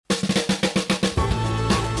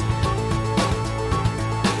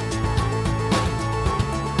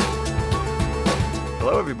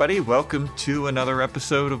everybody. Welcome to another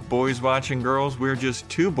episode of Boys Watching Girls. We're just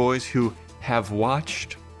two boys who have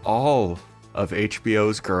watched all of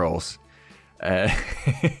HBO's Girls.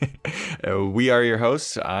 We are your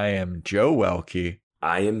hosts. I am Joe Welke.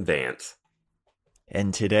 I am Vance.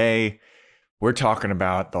 And today we're talking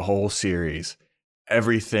about the whole series.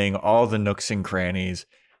 Everything, all the nooks and crannies.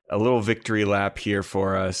 A little victory lap here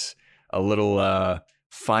for us. A little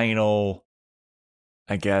final,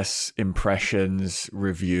 I guess, impressions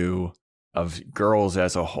review of Girls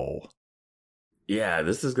as a whole. Yeah,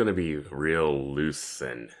 this is going to be real loose,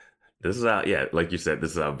 and this is our, like you said,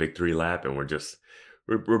 this is our victory lap, and we're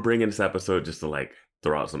bringing this episode just to like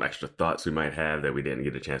throw out some extra thoughts we might have that we didn't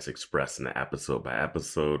get a chance to express in the episode by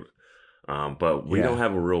episode. But we don't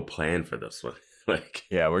have a real plan for this one.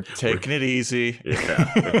 We're taking it easy.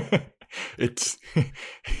 Yeah.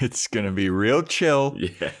 It's gonna be real chill.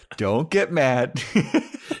 Yeah. Don't get mad.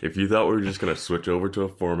 If you thought we were just gonna switch over to a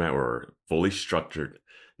format where we're fully structured,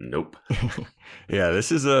 nope.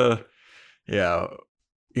 This is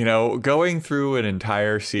going through an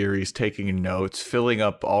entire series, taking notes, filling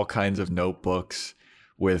up all kinds of notebooks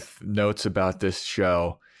with notes about this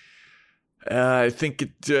show. I think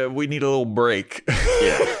we need a little break.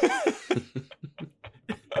 Yeah.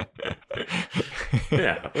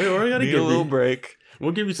 Yeah, we're gonna give a little break.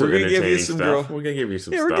 We'll give you some entertaining stuff. We're gonna give you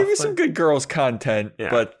some stuff. We're gonna give you some good girls content. Yeah.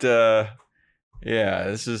 But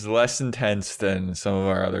this is less intense than some of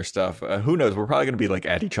our other stuff. Who knows? We're probably gonna be like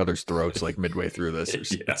at each other's throats like midway through this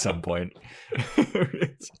at some point.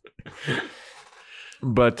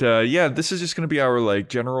 But this is just gonna be our like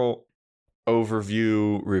general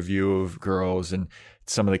overview review of Girls and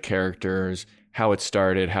some of the characters, how it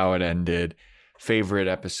started, how it ended. Favorite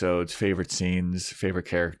episodes, favorite scenes, favorite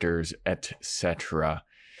characters, etc.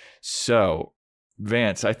 So,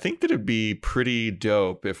 Vance, I think that it'd be pretty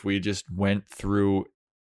dope if we just went through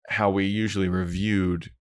how we usually reviewed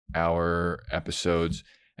our episodes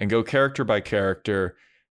and go character by character,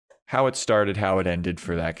 how it started, how it ended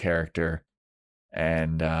for that character.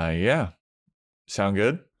 And sound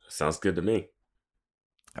good? Sounds good to me.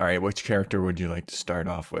 All right, which character would you like to start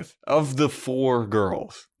off with? Of the four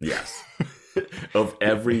girls. Yes. Of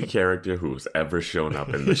every character who's ever shown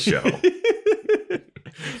up in the show.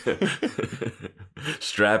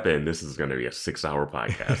 Strap in. This is going to be a 6-hour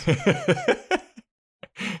podcast.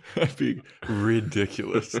 That'd be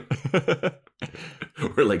ridiculous.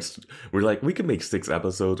 We're like, we can make 6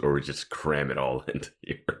 episodes or we just cram it all into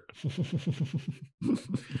here.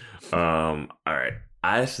 All right.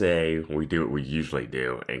 I say we do what we usually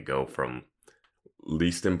do and go from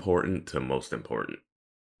least important to most important.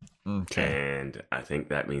 Okay. And I think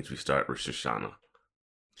that means we start with Shoshana.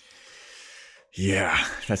 Yeah,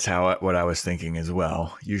 that's what I was thinking as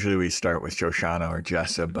well. Usually we start with Shoshana or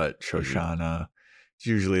Jessa, but Shoshana is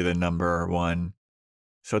usually the number one.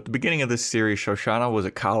 So at the beginning of this series, Shoshana was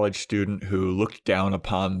a college student who looked down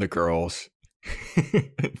upon the girls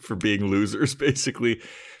for being losers, basically.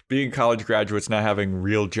 Being college graduates, not having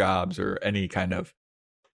real jobs or any kind of,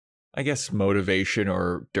 I guess, motivation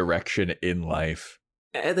or direction in life.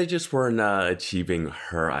 And they just weren't achieving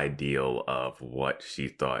her ideal of what she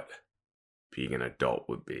thought being an adult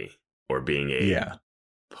would be. Or being a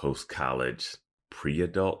post-college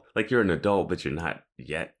pre-adult. Like you're an adult, but you're not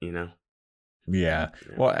yet, you know? Yeah.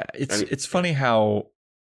 Well, it's funny how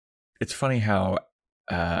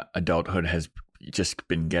adulthood has just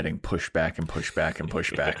been getting pushed back and pushed back and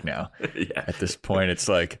pushed back now. Yeah. At this point, it's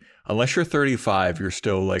like, unless you're 35, you're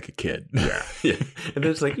still like a kid. Yeah. Yeah. And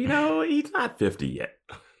it's like, he's not 50 yet.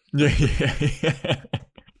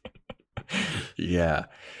 Yeah.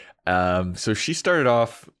 So she started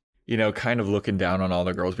off, kind of looking down on all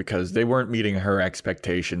the girls because they weren't meeting her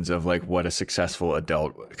expectations of like what a successful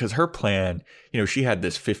adult, because her plan, she had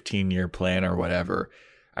this 15-year plan or whatever.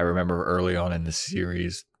 I remember early on in the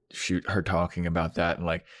series, her talking about that, and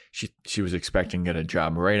like she was expecting to get a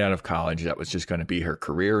job right out of college that was just going to be her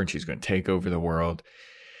career and she's going to take over the world.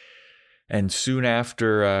 And soon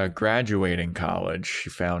after graduating college, she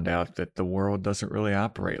found out that the world doesn't really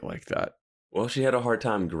operate like that. Well, she had a hard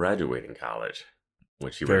time graduating college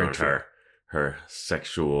when she went on her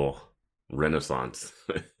sexual renaissance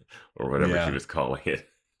or whatever she was calling it.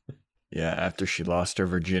 Yeah, after she lost her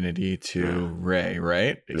virginity to Ray,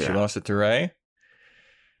 right? She lost it to Ray?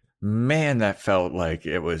 Man, that felt like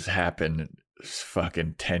it was happened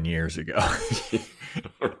fucking 10 years ago.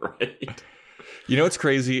 Right. What's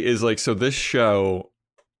crazy is like, so this show,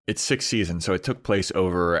 it's 6 seasons, so it took place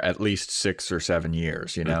over at least 6 or 7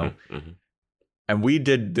 years, Mm-hmm. And we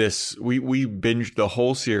did this, we binged the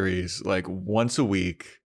whole series like once a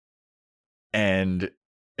week, and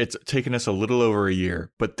it's taken us a little over a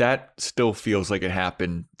year, but that still feels like it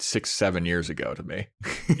happened 6, 7 years ago to me.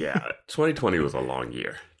 Yeah, 2020 was a long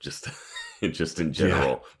year, just just in general.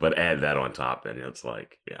 Yeah. But add that on top, and it's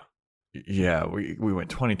like, yeah, Yeah, we went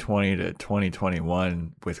 2020 to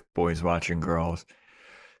 2021 with Boys Watching Girls.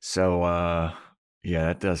 So yeah,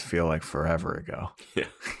 that does feel like forever ago. yeah.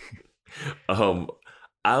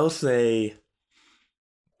 I'll say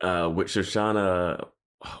with Shoshana,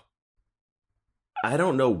 I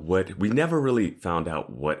don't know what we never really found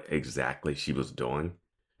out what exactly she was doing.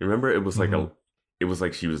 Remember, it was like it was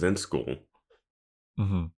like she was in school.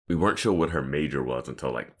 Mm-hmm. We weren't sure what her major was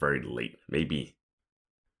until like very late. Maybe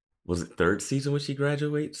was it third season when she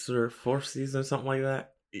graduates, or fourth season, something like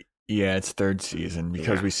that. Yeah, it's third season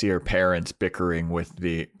because Yeah. we see her parents bickering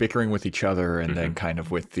with each other, and then kind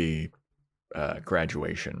of with the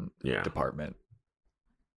graduation Yeah. department.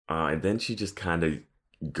 And then she just kind of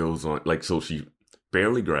goes on, like, so she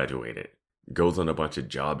barely graduated, goes on a bunch of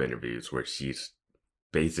job interviews where she's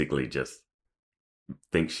basically just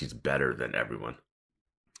thinks she's better than everyone.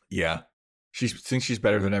 Yeah. She thinks she's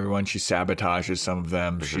better than everyone. She sabotages some of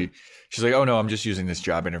them. Mhm. She's like, oh no, I'm just using this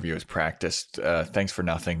job interview as practice. Thanks for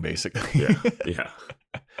nothing, basically. Yeah. Yeah.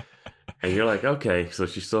 And you're like, okay, so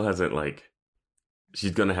she still hasn't, like,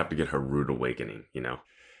 she's going to have to get her rude awakening, you know?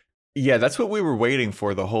 Yeah, that's what we were waiting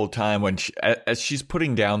for the whole time. When as she's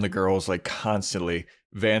putting down the girls like constantly,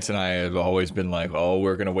 Vance and I have always been like, oh,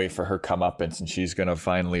 we're going to wait for her comeuppance, and she's going to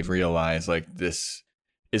finally realize like this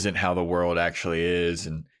isn't how the world actually is,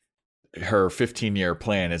 and her 15-year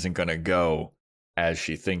plan isn't going to go as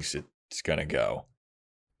she thinks it's going to go.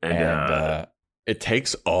 And it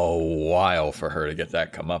takes a while for her to get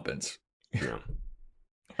that comeuppance. Yeah.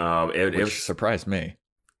 Which It was, surprised me.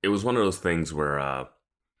 it was one of those things where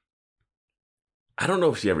I don't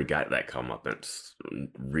know if she ever got that comeuppance,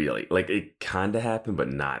 really. Like, it kind of happened,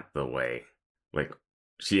 but not the way. Like,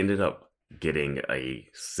 she ended up getting a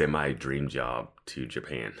semi-dream job to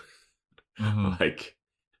Japan. Mhm. Like,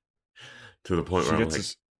 to the point She where I'm gets like,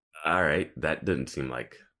 this- all right, that didn't seem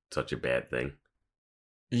like such a bad thing.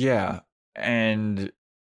 Yeah. And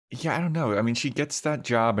yeah, I don't know. I mean, she gets that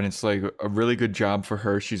job and it's like a really good job for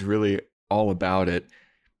her. She's really all about it.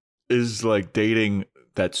 Is like dating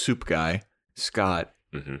that soup guy, Scott,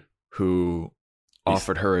 Hmm. who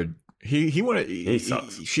offered her he wanted He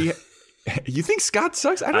sucks. You think Scott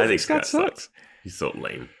sucks? I don't think Scott sucks. He's so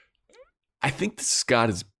lame. I think that Scott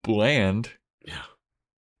is bland. Yeah.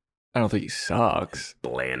 I don't think he sucks.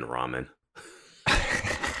 Bland ramen.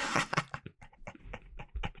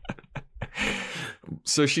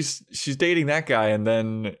 So she's dating that guy and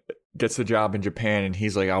then gets the job in Japan, and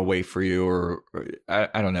he's like, I'll wait for you, or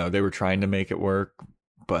I don't know. They were trying to make it work,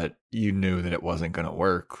 but you knew that it wasn't going to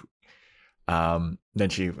work. Then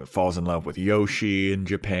she falls in love with Yoshi in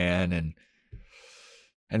Japan,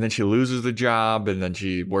 and then she loses the job, and then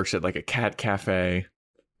she works at like a cat cafe,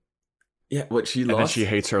 Yeah, what she and then lost. she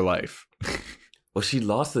hates her life. Well, she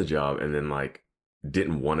lost the job and then like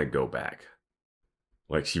didn't want to go back.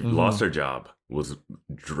 Like, she Mhm. lost her job, was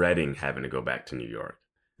dreading having to go back to New York.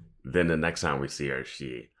 Then the next time we see her,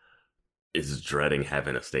 she is dreading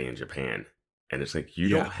having to stay in Japan. And it's like, you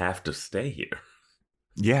Yeah. don't have to stay here.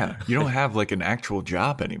 Yeah, you don't have like an actual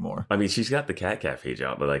job anymore. I mean, she's got the cat cafe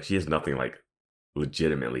job, but like, she has nothing like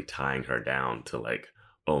legitimately tying her down to like,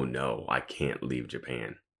 oh no, I can't leave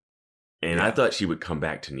Japan. And I Yeah. thought she would come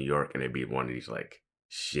back to New York and it'd be one of these like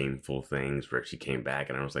shameful things where she came back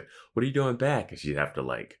and I was like, what are you doing back? And she'd have to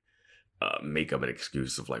like make up an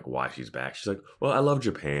excuse of like why she's back. She's like, well, I love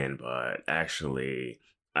Japan, but actually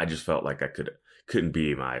I just felt like I couldn't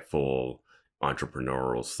be my full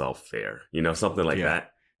entrepreneurial self there. You know, something like Yeah.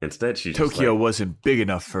 that. Instead, she's just Tokyo like, wasn't big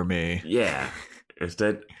enough for me. yeah.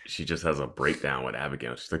 Instead, she just has a breakdown with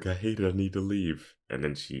Abigail. She's like, I hate it, I need to leave. And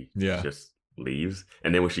then she Yeah. just leaves.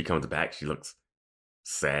 And then when she comes back, she looks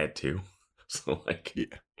sad too. So like,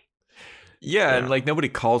 Yeah, Yeah. and like nobody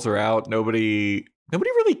calls her out. Nobody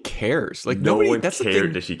really cares. Like no nobody. one That's the cared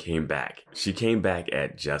thing. that she came back. She came back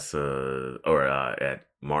at at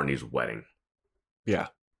Marnie's wedding. Yeah,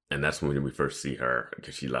 And that's when we first see her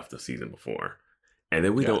because she left the season before. And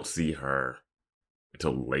then we Yeah. don't see her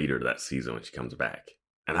until later that season when she comes back.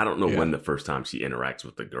 And I don't know Yeah. when the first time she interacts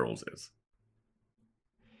with the girls is.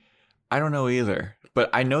 I don't know either. But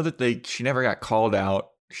I know that she never got called out.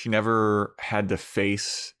 She never had to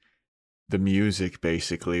face the music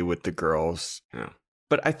basically with the girls. Yeah.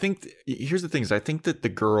 But I think here's the thing: is I think that the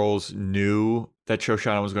girls knew that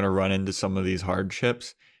Shoshana was going to run into some of these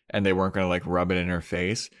hardships, and they weren't going to like rub it in her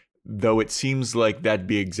face. Though it seems like that'd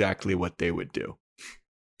be exactly what they would do.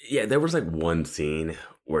 Yeah, there was like one scene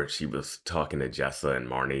where she was talking to Jessa and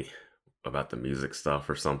Marnie about the music stuff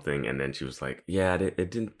or something, and then she was like, "Yeah,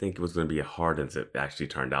 it didn't think it was going to be as hard as it actually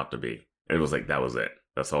turned out to be." And it was like that was it.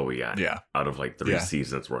 That's all we got Yeah. out of like 3 Yeah.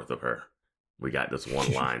 seasons worth of her. We got this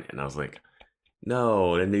one line, and I was like,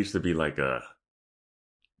 "No, there needs to be like a."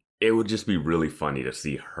 It would just be really funny to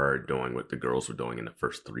see her doing what the girls were doing in the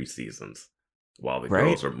first 3 seasons, while the Right?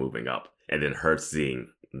 girls are moving up, and then her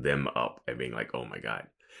seeing them up and being like, "Oh my god."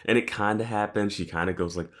 And it kind of happens. She kind of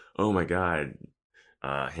goes like, "Oh my god,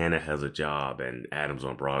 Hannah has a job and Adam's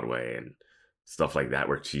on Broadway," and stuff like that,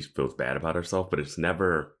 where she feels bad about herself. But it's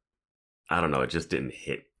never, I don't know, it just didn't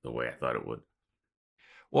hit the way I thought it would.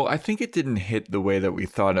 Well, I think it didn't hit the way that we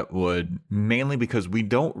thought it would, mainly because we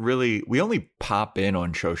only pop in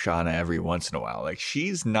on Shoshana every once in a while. Like,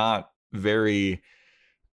 she's not very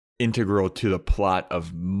integral to the plot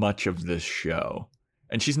of much of this show.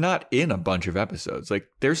 And she's not in a bunch of episodes. Like,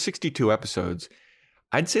 there's 62 episodes.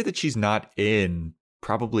 I'd say that she's not in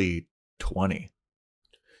probably 20.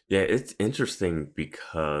 Yeah, it's interesting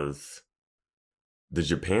because the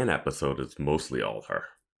Japan episode is mostly all her.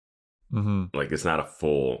 Mm-hmm. Like, it's not a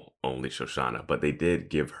full only Shoshana, but they did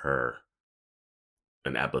give her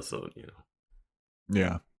an episode, you know.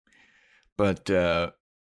 Yeah. But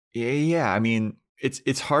yeah, I mean,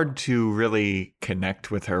 it's hard to really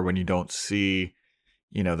connect with her when you don't see,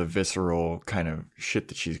 you know, the visceral kind of shit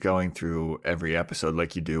that she's going through every episode,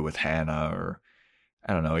 like you do with Hannah, or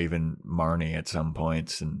I don't know, even Marnie at some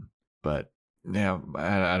points. But yeah,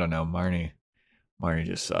 I don't know, Marnie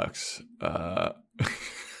just sucks.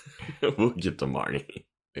 We'll get to Marnie.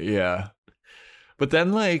 Yeah. But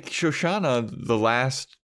then, like, Shoshana,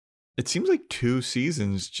 it seems like 2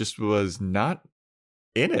 seasons just was not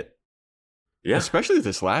in it. Yeah. Especially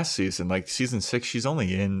this last season, like season 6, she's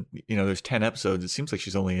only in, you know, there's 10 episodes. It seems like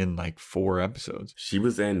she's only in like 4 episodes. She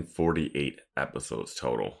was in 48 episodes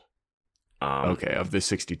total. Okay, of the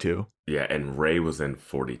 62. Yeah, and Ray was in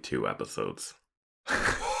 42 episodes.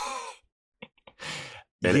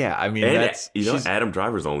 Yeah, I mean, Adam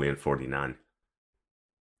Driver's only in 49.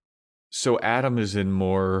 So Adam is in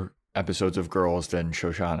more episodes of Girls than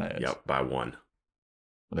Shoshana is. Yep, by 1.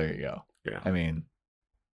 There you go. Yeah. I mean,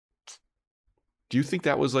 do you think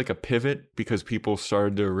that was like a pivot because people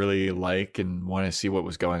started to really like and want to see what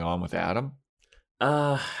was going on with Adam?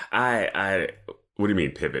 I what do you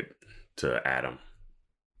mean pivot to Adam?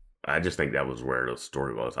 I just think that was where the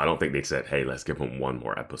story was. I don't think they said, "Hey, let's give him one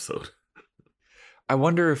more episode." I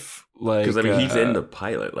wonder if, like, because I mean, he's in the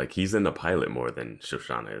pilot. Like, he's in the pilot more than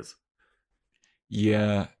Shoshana is.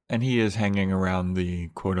 Yeah, and he is hanging around the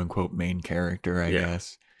quote unquote main character, I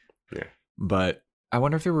guess. Yeah. But I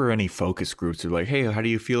wonder if there were any focus groups who were like, "Hey, how do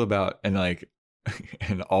you feel about," and like,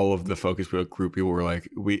 and all of the focus group people were like,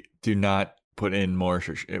 "We do not put in more.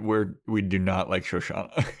 We do not like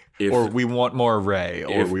Shoshana, or we want more Ray,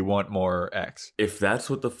 or we want more X." If that's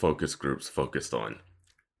what the focus groups focused on,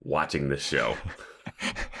 watching this show,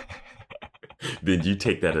 then you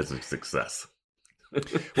take that as a success.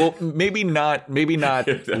 Well, maybe not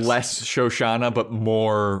less Shoshana, but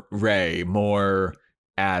more Ray, more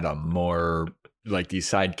Adam, more like these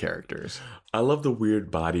side characters. I love the weird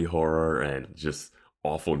body horror and just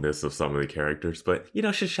awfulness of some of the characters, but you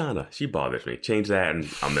know, Shoshana, she bothers me. Change that and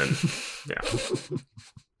I'm in. Yeah.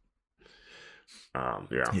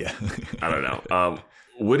 I don't know.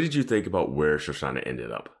 What did you think about where Shoshana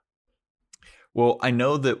ended up? Well, I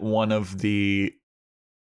know that one of the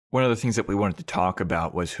things that we wanted to talk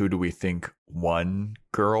about was who do we think won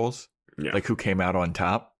Girls? Yeah. Like, who came out on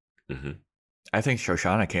top? Mm-hmm. I think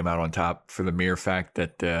Shoshana came out on top for the mere fact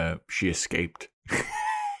that she escaped.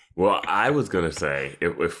 Well, I was going to say,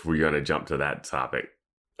 if we're going to jump to that topic,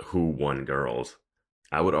 who won Girls,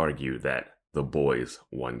 I would argue that the boys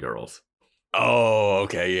won Girls. Oh,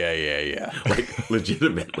 okay. Yeah. Like,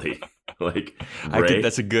 legitimately. Like, Ray, I think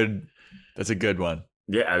that's a good one.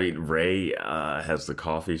 Yeah, I mean, Ray has the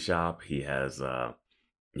coffee shop. He has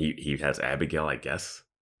he has Abigail, I guess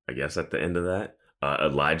at the end of that.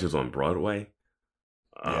 Elijah's on Broadway.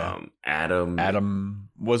 Adam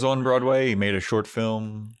was on Broadway. He made a short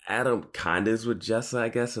film. Adam kind of is with Jessa, I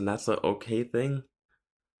guess, and that's an okay thing.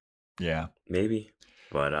 Yeah, maybe.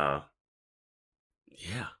 But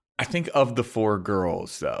yeah. I think of the 4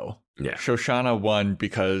 girls, though, Shoshana won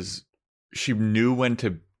because she knew when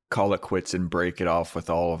to call it quits and break it off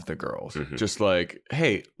with all of the girls. Mm-hmm. Just like,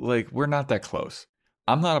 hey, like, we're not that close.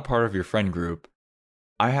 I'm not a part of your friend group.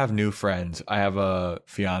 I have new friends. I have a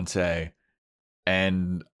fiance,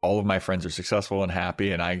 and all of my friends are successful and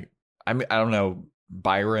happy. And I mean, I don't know,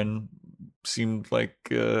 Byron seemed like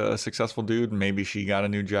a successful dude. Maybe she got a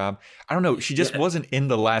new job. I don't know. She just wasn't in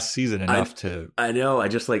the last season enough to. I know. I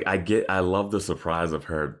just like I love the surprise of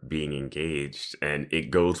her being engaged, and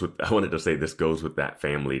it goes with. I wanted to say this goes with that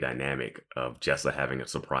family dynamic of Jessa having a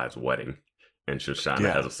surprise wedding, and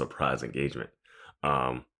Shoshana has a surprise engagement.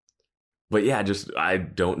 But yeah, I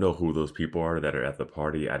don't know who those people are that are at the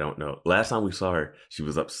party. I don't know. Last time we saw her, she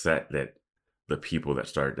was upset that the people that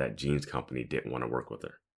started that jeans company didn't want to work with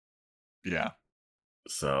her. Yeah.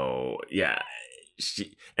 So yeah,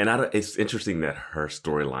 it's interesting that her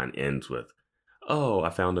storyline ends with, "Oh, I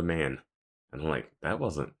found a man," and I'm like, that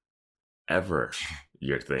wasn't ever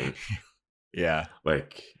your thing. Yeah.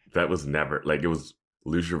 Like that was never like it was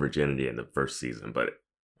lose your virginity in the first season, but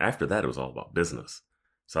after that, it was all about business.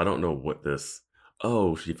 So I don't know what this.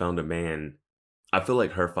 Oh, she found a man. I feel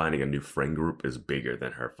like her finding a new friend group is bigger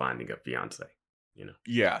than her finding a fiance. You know.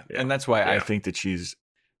 Yeah, and that's why I think that she's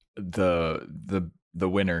the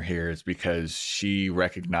winner here is because she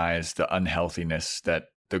recognized the unhealthiness that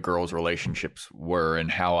the girls' relationships were and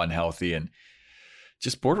how unhealthy and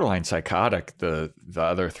just borderline psychotic the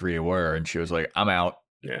other three were, and she was like, "I'm out.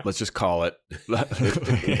 Yeah, let's just call it."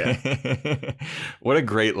 What a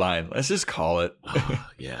great line. Let's just call it.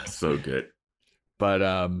 Yeah, so good.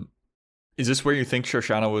 But is this where you think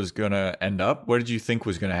Shoshana was gonna end up? What did you think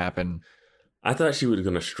was gonna happen? I thought she was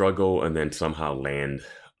gonna struggle and then somehow land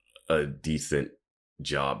a decent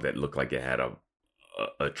job that looked like it had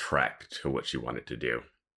a track to what she wanted to do,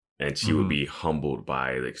 and she would be humbled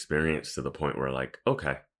by the experience to the point where, like,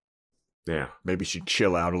 okay, yeah, maybe she'd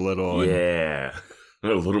chill out a little. Yeah. A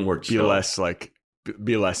little more chill.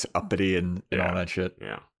 Be less uppity and all that shit.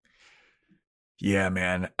 Yeah. Yeah,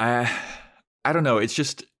 man. I don't know. It's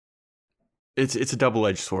just it's a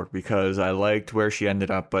double-edged sword because I liked where she ended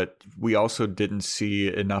up, but we also didn't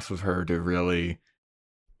see enough of her to really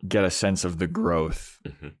get a sense of the growth.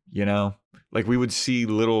 Mm-hmm. You know? Like we would see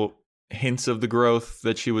little hints of the growth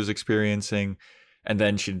that she was experiencing, and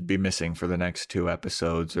then she'd be missing for the next 2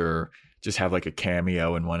 episodes or just have like a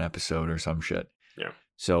cameo in one episode or some shit. Yeah.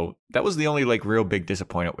 So that was the only like real big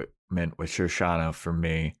disappointment with Shoshana for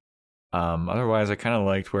me. Otherwise, I kind of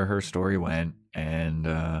liked where her story went. And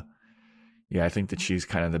yeah, I think that she's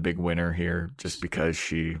kind of the big winner here just because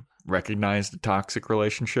she recognized the toxic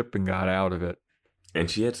relationship and got out of it.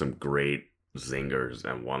 And she had some great zingers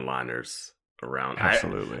and one-liners around.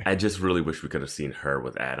 Absolutely. I just really wish we could have seen her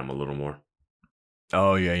with Adam a little more.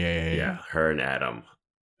 Oh, yeah. Her and Adam,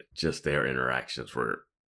 just their interactions were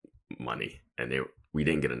money. And we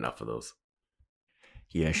didn't get enough of those.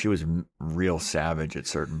 Yeah, she was real savage at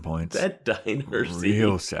certain points. That diner scene.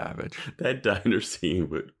 Real savage. That diner scene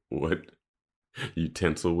with what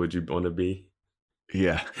utensil would you want to be?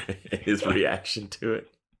 Yeah. His reaction to it.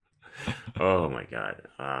 Oh my God.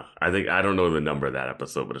 I don't know the number of that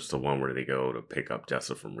episode, but it's the one where they go to pick up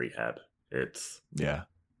Jessa from rehab. It's that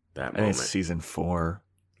moment. And it's season 4.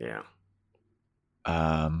 Yeah.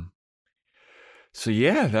 So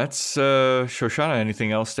yeah, that's Shoshana.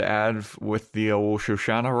 Anything else to add with the old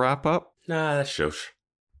Shoshana wrap up? Nah, that's Shosh.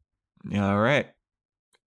 All right.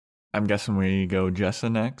 I'm guessing we go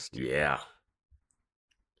Jessa next. Yeah.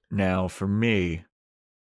 Now, for me,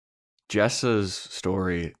 Jessa's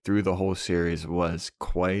story through the whole series was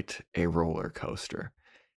quite a roller coaster.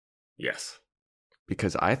 Yes.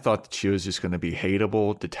 Because I thought that she was just going to be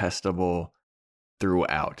hateable, detestable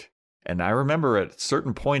throughout. And I remember at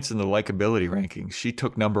certain points in the likability rankings, she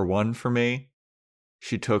took number 1 for me.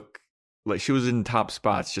 She was in top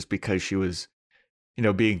spots just because she was,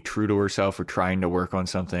 being true to herself or trying to work on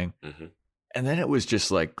something. Mm-hmm. And then it was just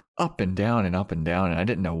like up and down and up and down. And I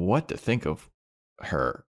didn't know what to think of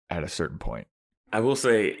her at a certain point. I will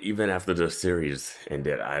say, even after the series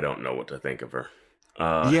ended, I don't know what to think of her.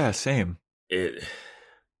 Yeah, same.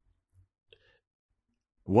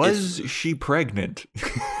 Was she pregnant?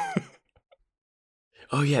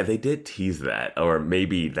 Oh yeah, they did tease that, or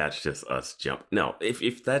maybe that's just us jump. No,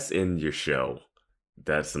 if that's in your show,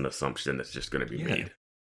 that's an assumption that's just going to be made.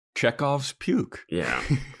 Chekhov's puke. Yeah,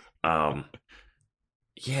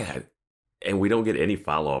 yeah, and we don't get any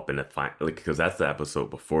follow up in the because that's the episode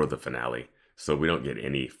before the finale, so we don't get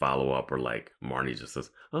any follow up or like Marnie just says,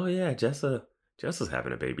 "Oh yeah, Jessa's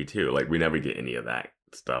having a baby too." Like we never get any of that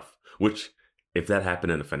stuff. Which, if that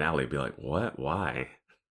happened in the finale, I'd be like, "What? Why?"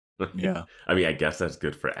 Yeah. I mean, I guess that's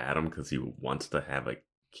good for Adam because he wants to have a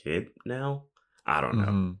kid now. I don't know.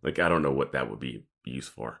 Mm-hmm. Like, I don't know what that would be used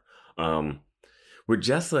for. With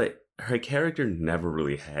Jessa, her character never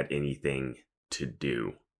really had anything to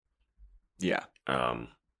do. Yeah.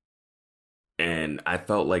 And I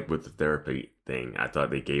felt like with the therapy thing, I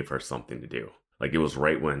thought they gave her something to do. Like it was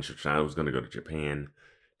right when Shoshana was going to go to Japan.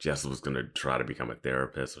 Jessa was going to try to become a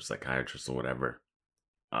therapist or psychiatrist or whatever.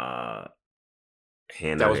 Uh,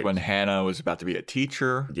 Hannah. That was when Hannah was about to be a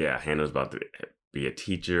teacher. Yeah, Hannah was about to be a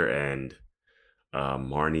teacher, and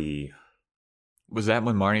Marnie. Was that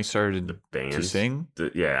when Marnie started The band to sing?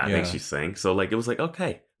 I think she sang. So like it was like,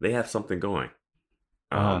 okay, they have something going.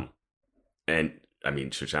 And I mean,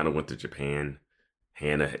 Shoshana went to Japan.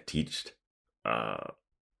 Hannah had teached,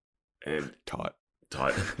 and Taught.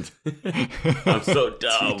 I'm so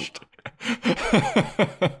dumb.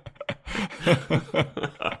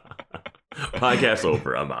 Podcast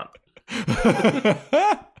over. I'm out.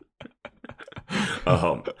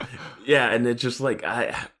 Yeah, and it's just like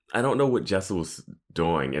I don't know what Jessa was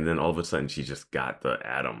doing, and then all of a sudden she just got the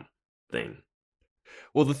Adam thing.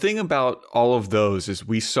 Well, the thing about all of those is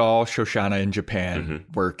we saw Shoshana in Japan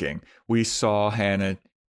working. We saw Hannah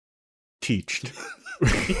teached.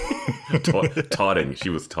 Taughting. She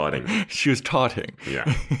was taughting. She was taughting.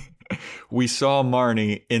 Yeah. We saw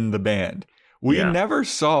Marnie in the band. We never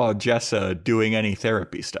saw Jessa doing any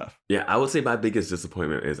therapy stuff. Yeah, I would say my biggest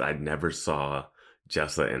disappointment is I never saw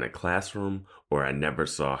Jessa in a classroom, or I never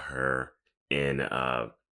saw her in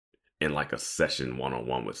like a session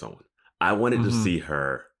one-on-one with someone. I wanted to see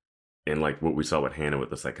her in like what we saw with Hannah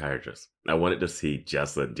with the psychiatrist. I wanted to see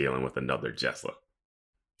Jessa dealing with another Jessa.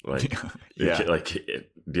 Like,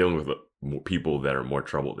 dealing with people that are more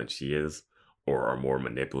troubled than she is, or are more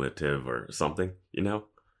manipulative or something, you know?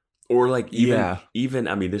 Or like even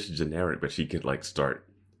I mean, this is generic, but she could like start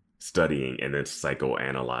studying and then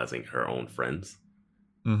psychoanalyzing her own friends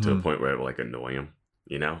to the point where it would like annoy him,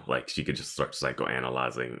 you know? Like she could just start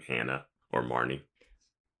psychoanalyzing Hannah or Marnie.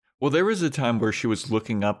 Well, there was a time where she was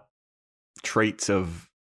looking up traits of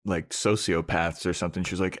like sociopaths or something.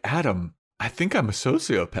 She was like, Adam, I think I'm a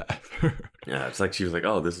sociopath. Yeah, it's like she was like,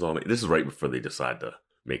 oh, this is right before they decide to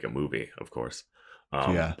make a movie, of course.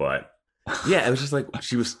 But yeah, it was just like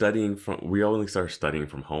she was studying we only started studying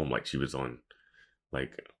from home. Like she was on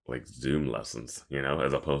like Zoom lessons, you know,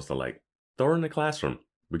 as opposed to like throw her in the classroom.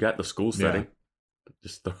 We got the school setting.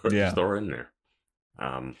 Just throw her in there.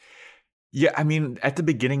 Yeah, I mean, at the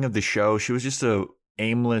beginning of the show, she was just a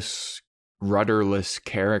aimless, rudderless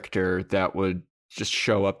character that would just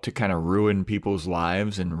show up to kind of ruin people's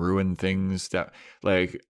lives and ruin things that,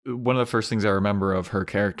 like, one of the first things I remember of her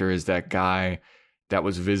character is that guy that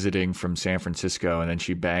was visiting from San Francisco, and then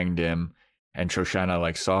she banged him, and Shoshana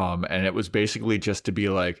like saw him, and it was basically just to be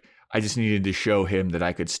like, I just needed to show him that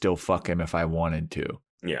I could still fuck him if I wanted to.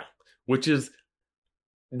 Yeah, which is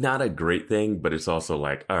not a great thing, but it's also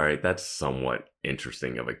like, all right, that's somewhat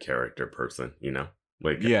interesting of a character person, you know?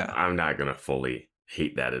 Like, I'm not gonna fully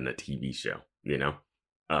hate that in a TV show, you know?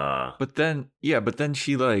 But then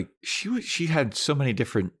she had so many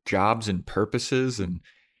different jobs and purposes, and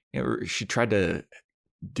you know, she tried to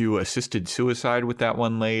do assisted suicide with that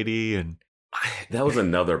one lady, and that was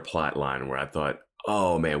another plot line where I thought,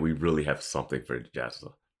 oh man, we really have something for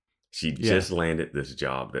Jessa. She just landed this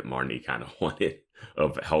job that Marnie kind of wanted,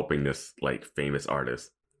 of helping this like famous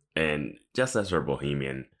artist, and just as her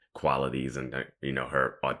bohemian qualities and you know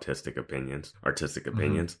her artistic opinions,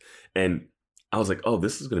 and I was like, oh,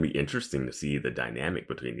 this is going to be interesting to see the dynamic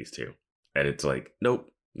between these two, and it's like, nope,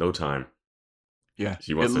 no time. Yeah,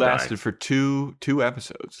 she wants it lasted for two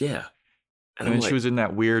episodes. Yeah, and then she was in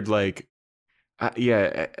that weird like, she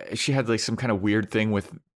had like some kind of weird thing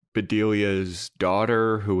with Bedelia's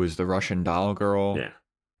daughter, who was the Russian doll girl. Yeah.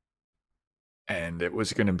 And it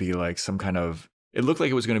was going to be like some kind of, it looked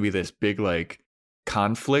like it was going to be this big like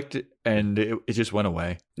conflict, and it just went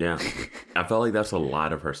away. Yeah. I felt like that's a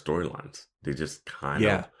lot of her storylines. They just kind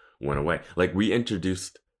of went away. Like we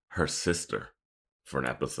introduced her sister for an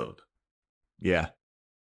episode. Yeah.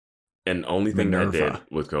 And the only thing that did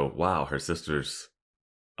was go, wow, her sister's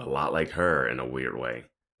a lot like her in a weird way.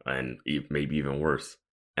 And maybe even worse.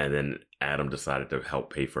 And then Adam decided to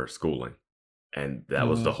help pay for her schooling. And that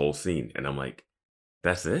was the whole scene. And I'm like,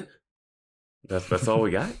 that's it? That's all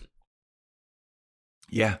we got?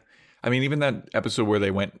 Yeah. I mean, even that episode where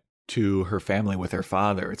they went to her family with her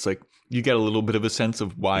father, it's like you get a little bit of a sense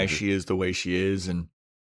of why she is the way she is and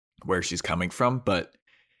where she's coming from. But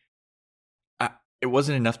it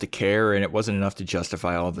wasn't enough to care, and it wasn't enough to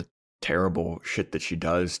justify all the terrible shit that she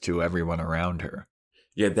does to everyone around her.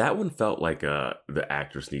 Yeah, that one felt like the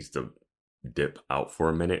actress needs to dip out for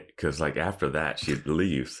a minute, because like after that she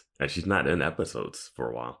leaves and she's not in episodes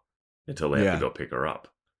for a while until they have to go pick her up.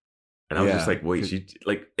 And I was just like, wait, she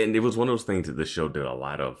like, and it was one of those things that this show did a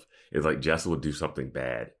lot of. Is like Jessa would do something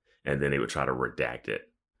bad and then they would try to redact it.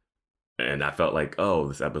 And I felt like, oh,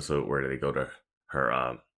 this episode where they go to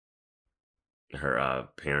her her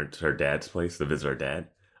parents, her dad's place to visit her dad.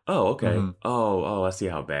 Oh, okay. Hmm. Oh, I see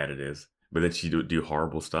how bad it is. But then she do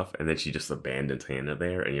horrible stuff, and then she just abandons Hannah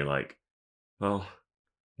there, and you're like, well,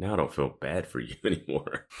 now I don't feel bad for you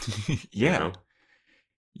anymore. You Yeah. know?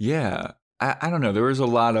 Yeah. I don't know. There was a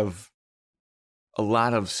lot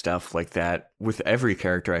of stuff like that with every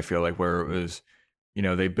character, I feel like, where it was,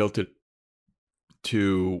 they built it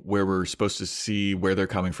to where we're supposed to see where they're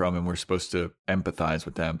coming from and we're supposed to empathize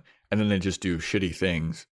with them. And then they just do shitty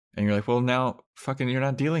things. And you're like, well, now fucking you're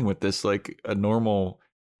not dealing with this like a normal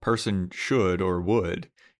person should or would.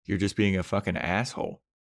 You're just being a fucking asshole.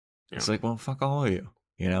 Yeah. It's like, well, fuck all of you,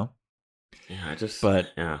 you know? Yeah,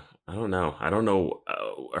 But yeah, I don't know. I don't know.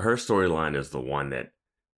 Her storyline is the one that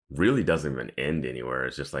really doesn't even end anywhere.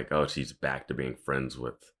 It's just like, oh, she's back to being friends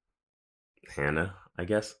with Hannah, I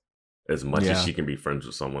guess. As much as yeah. she can be friends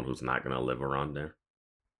with someone who's not going to live around there.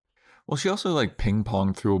 Well, she also like ping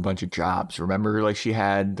ponged through a bunch of jobs. Remember, like she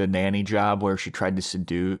had the nanny job where she tried to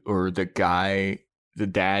seduce, or the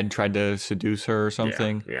dad tried to seduce her or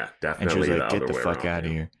something. Yeah, And she was definitely the like, get other the way fuck around. out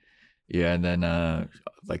of Yeah. here. Yeah. And then,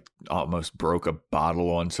 like almost broke a bottle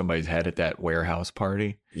on somebody's head at that warehouse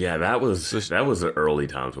party. Yeah, So, that was the early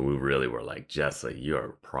times when we really were like, Jessa, you're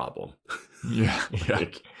a problem. yeah. Yeah.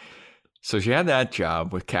 Like, So she had that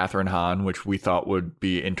job with Catherine Hahn, which we thought would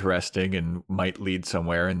be interesting and might lead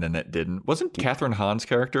somewhere, and then it didn't. Wasn't Catherine Hahn's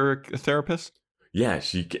character a therapist? yeah,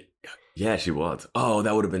 yeah, she was. Oh,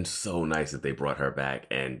 that would have been so nice if they brought her back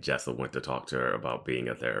and Jessa went to talk to her about being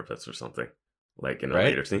a therapist or something, like in a Right?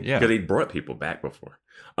 later scene. Yeah. Because they brought people back before.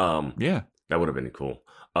 Yeah. That would have been cool.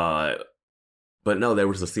 But no, there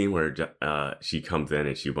was a scene where she comes in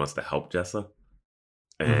and she wants to help Jessa,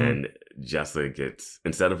 and Jessa gets,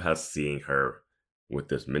 instead of us seeing her with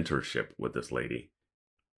this mentorship with this lady,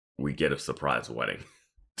 we get a surprise wedding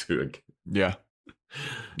to Yeah.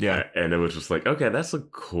 Yeah. and it was just like, okay, that's a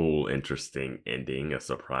cool, interesting ending, a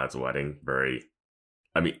surprise wedding.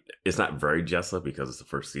 I mean, it's not very Jessa because it's the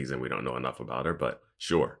first season. We don't know enough about her, but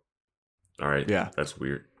sure. All right. Yeah. That's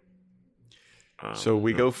weird. So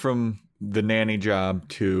we go from the nanny job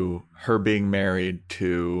to her being married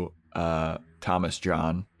to Thomas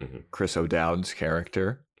John, Mhm. Chris O'Dowd's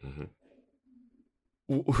character, Mhm.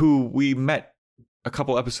 who we met a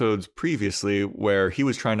couple episodes previously where he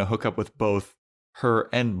was trying to hook up with both her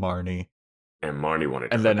and Marnie. And Marnie wanted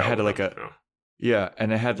to And then hook up had with like him, Yeah,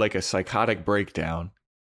 and it had like a psychotic breakdown.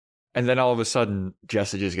 And then all of a sudden,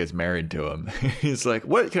 Jessa just gets married to him. He's like,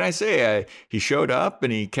 what can I say? He showed up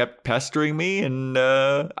and he kept pestering me and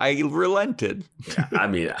I relented. Yeah, I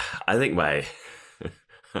mean, I think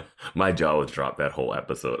my jaw was dropped that whole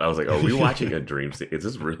episode. I was like, are we watching a dream scene? Is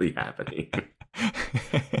this really happening?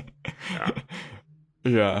 Yeah.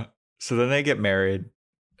 Yeah. So then they get married,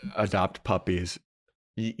 adopt puppies.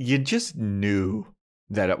 You just knew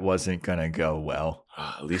that it wasn't going to go well.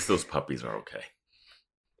 At least those puppies are okay.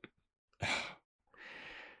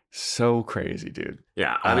 So crazy, dude.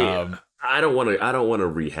 Yeah, I mean, I don't want to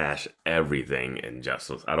rehash everything in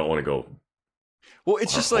Justice. I don't want to go. Well,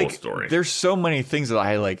 it's just like story. There's so many things that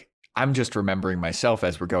I'm just remembering myself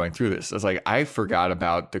as we're going through this. It's like I forgot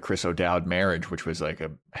about the Chris O'Dowd marriage, which was like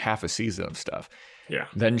a half a season of stuff. Yeah.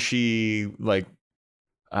 Then she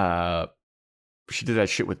she did that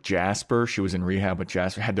shit with Jasper. She was in rehab with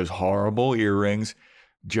Jasper. Had those horrible earrings.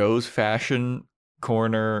 Joe's fashion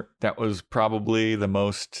corner. That was probably the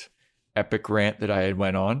most epic rant that I had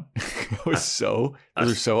went on. Those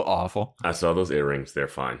are so awful. I saw those earrings. They're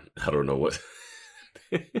fine. I don't know what.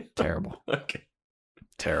 Terrible. Okay.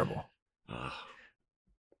 Terrible.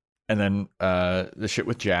 And then the shit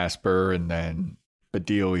with Jasper, and then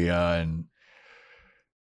Bedelia,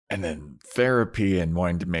 and then therapy, and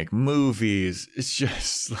wanting to make movies. It's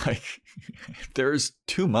just like there's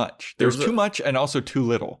too much. There's too much and also too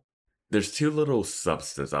little. There's too little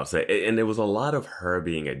substance, I'll say. And there was a lot of her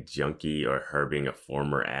being a junkie or her being a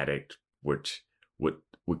former addict, which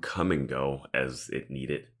would come and go as it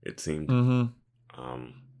needed, it seemed. Mm-hmm.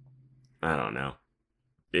 I don't know.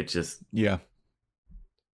 It just... Yeah.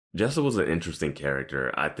 Jessa was an interesting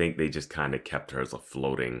character. I think they just kind of kept her as a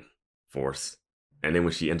floating force. And then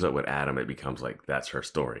when she ends up with Adam, it becomes like, that's her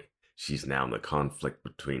story. She's now in the conflict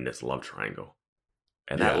between this love triangle.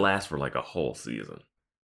 And that lasts for like a whole season.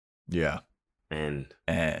 Yeah. And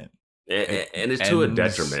it it's to a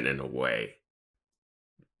detriment in a way.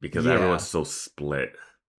 Because everyone's so split.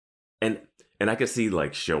 And I could see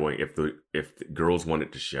like showing if the girls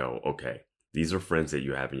wanted to show, okay, these are friends that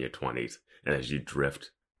you have in your 20s. And as you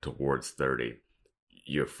drift towards 30,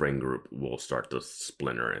 your friend group will start to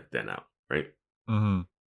splinter and thin out, right? Mm-hmm.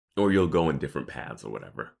 Or you'll go in different paths or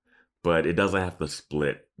whatever. but it doesn't have to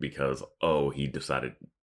split because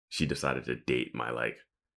she decided to date my like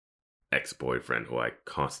ex-boyfriend who I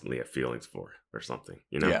constantly have feelings for or something,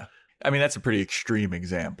 you know? Yeah. I mean, that's a pretty extreme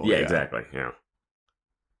example. Yeah, exactly. Yeah.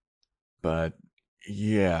 But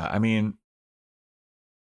yeah, I mean,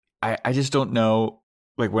 I just don't know.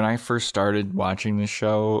 Like when I first started watching this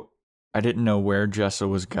show, I didn't know where Jessa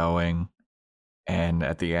was going. And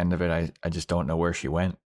at the end of it, I just don't know where she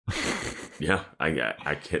went. Yeah,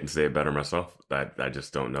 I can't say it better myself. I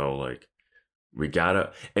just don't know. Like we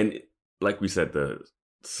gotta, and like we said, the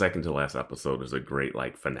second to last episode is a great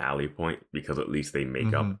like finale point because at least they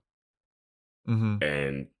make up,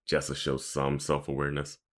 and Jessa shows some self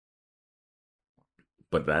awareness.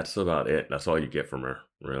 But that's about it. That's all you get from her,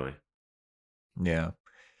 really. Yeah.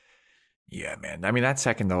 Yeah, man. I mean, that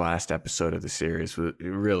second to last episode of the series was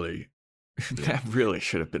really, that really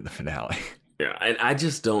should have been the finale. Yeah, and I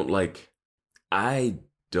just don't like. I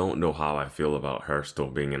don't know how I feel about her still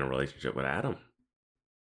being in a relationship with Adam.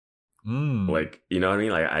 Like, you know what I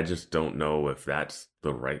mean? Like, I just don't know if that's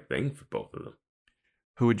the right thing for both of them.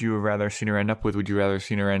 Who would you rather seen her end up with? Would you rather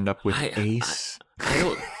seen her end up with Ace?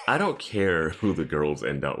 I don't care who the girls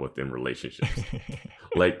end up with in relationships.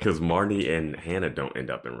 Like, because Marnie and Hannah don't end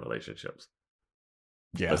up in relationships.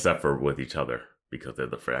 Yeah. Except for with each other because they're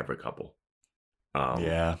the forever couple.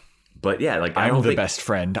 Yeah. But yeah, like I'm the best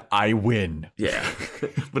friend. I win. Yeah.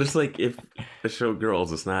 But it's like if the show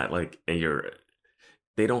Girls, it's not like, and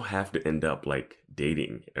they don't have to end up like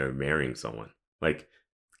dating or marrying someone. Like,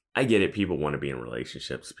 I get it. People want to be in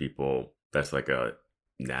relationships. That's like a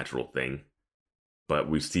natural thing. But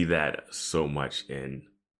we see that so much in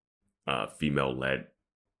female-led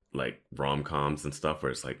like rom-coms and stuff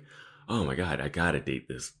where it's like, oh my God, I gotta date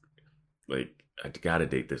this. Like, I gotta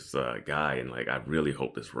date this guy, and like I really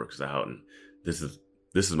hope this works out. And this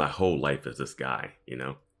is my whole life as this guy, you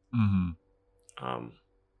know.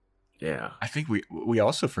 Yeah. I think we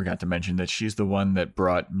also forgot to mention that she's the one that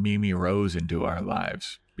brought Mimi Rose into our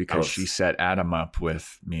lives because she set Adam up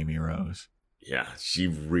with Mimi Rose. Yeah, she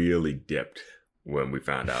really dipped when we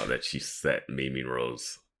found out that she set Mimi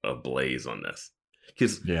Rose ablaze on this.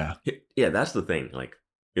 Because yeah, that's the thing. Like,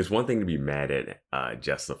 it's one thing to be mad at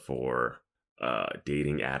Jessa for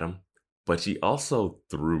dating Adam, but she also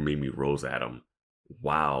threw Mimi Rose at him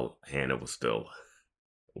while Hannah was still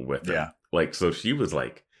with him. Yeah. Like, so she was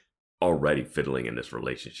like already fiddling in this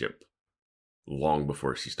relationship long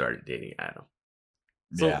before she started dating Adam.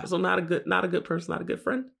 So not a good person, not a good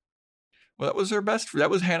friend. Well, that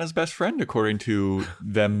was Hannah's best friend, according to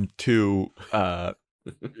them two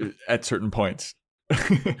at certain points.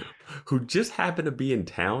 Who just happened to be in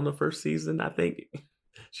town the first season, I think.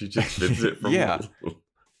 She just visited from Europe.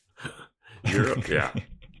 Yeah.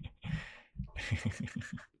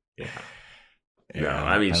 No,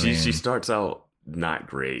 I mean, she starts out not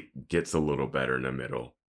great, gets a little better in the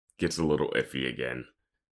middle, gets a little iffy again,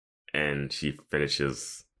 and she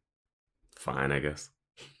finishes fine, I guess.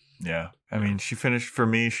 Yeah. I mean, she finished, for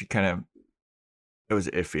me, it was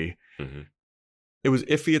iffy. Mm-hmm. It was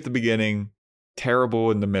iffy at the beginning,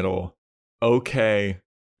 terrible in the middle, okay,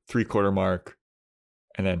 3/4 mark,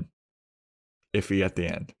 and then iffy at the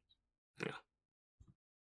end. Yeah.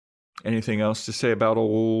 Anything else to say about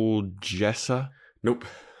old Jessa? Nope.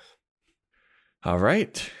 All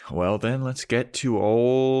right. Well, then let's get to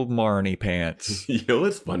old Marnie Pants. You know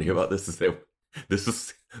what's funny about this is that this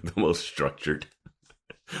is the most structured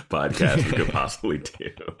podcast we could possibly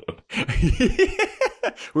do.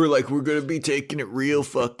 We're going to be taking it real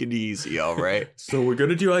fucking easy, all right? So we're going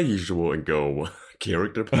to do our usual and go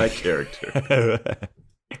character by character.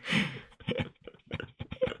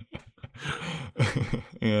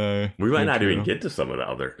 We might not even get to some of the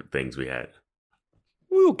other things we had.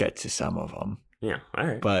 We'll get to some of them. Yeah, all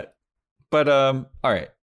right. But all right.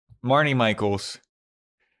 Marnie Michaels.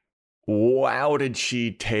 Wow, did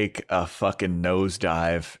she take a fucking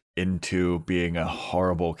nosedive into being a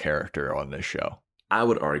horrible character on this show? I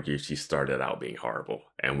would argue she started out being horrible,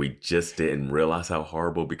 and we just didn't realize how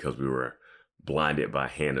horrible because we were blinded by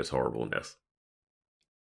Hannah's horribleness.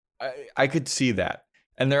 I could see that.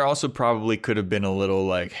 And there also probably could have been a little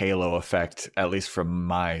like halo effect, at least from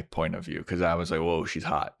my point of view, because I was like, whoa, she's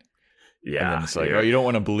hot. Yeah. And then it's like, oh, you don't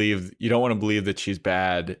want to believe that she's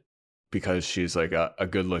bad because she's like a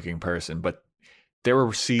good looking person. But there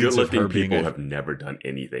were seeds of her being people have never done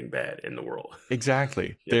anything bad in the world.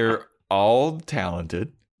 Exactly. Yeah. They're all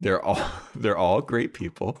talented. They're all great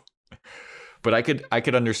people. But I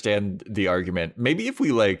could understand the argument. Maybe if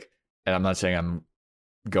we like, and I'm not saying I'm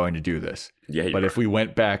going to do this. Yeah, but if we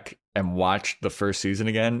went back and watched the first season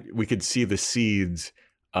again, we could see the seeds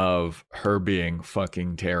of her being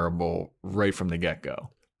fucking terrible right from the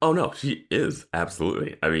get-go. Oh no, she is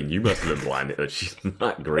absolutely. I mean, you must have been blinded that she's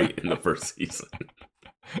not great in the first season.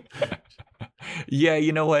 Yeah,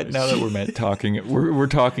 you know what? Now that we're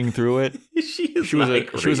talking through it. She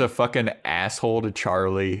was a fucking asshole to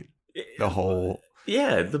Charlie. The whole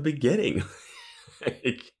at the beginning.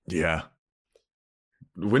 Yeah.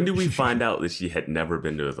 When did we find out that she had never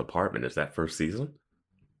been to his apartment? Is that first season?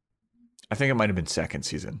 I think it might have been second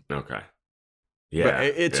season. Okay. Yeah. But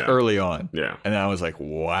it's early on. Yeah. And I was like,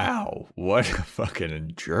 wow, what a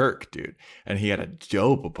fucking jerk, dude. And he had a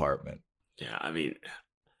dope apartment. Yeah, I mean,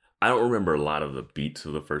 I don't remember a lot of the beats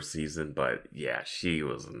of the first season, but yeah, she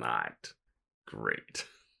was not great.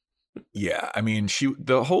 Yeah, I mean,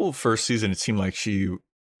 the whole first season, it seemed like she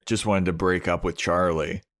just wanted to break up with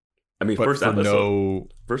Charlie. I mean, first episode,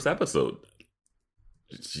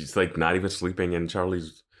 she's like not even sleeping in her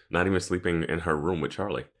room with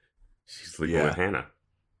Charlie. She's sleeping with Hannah.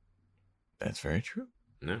 That's very true.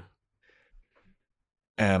 No.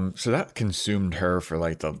 So that consumed her for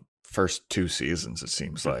like the first 2 seasons, it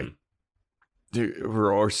seems like.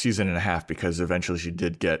 Or season and a half, because eventually she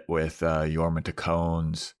did get with Jorma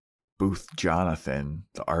Tacón's Booth Jonathan,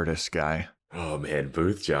 the artist guy. Oh man,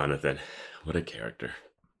 Booth Jonathan. What a character.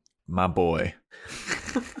 My boy.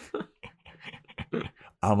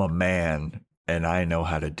 I'm a man and I know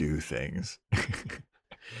how to do things.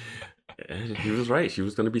 And he was right. She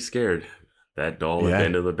was going to be scared. That doll at the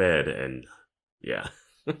end of the bed. And yeah.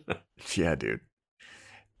 Yeah, dude.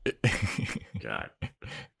 God.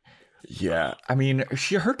 Yeah. I mean,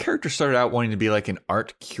 her character started out wanting to be like an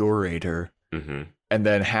art curator. Mm-hmm. And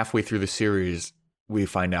then halfway through the series, we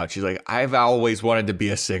find out she's like, I've always wanted to be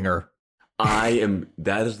a singer.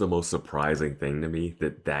 That is the most surprising thing to me,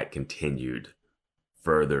 that continued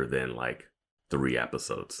further than like 3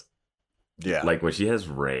 episodes. Yeah. Like when she has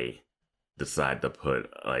Ray decide to put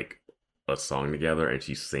like a song together and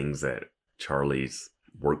she sings at Charlie's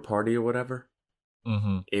work party or whatever.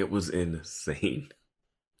 Mm-hmm. It was insane.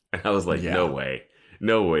 And I was like, no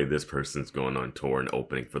way this person's going on tour and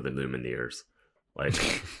opening for the Lumineers. Like,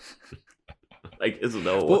 it's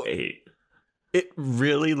no way. It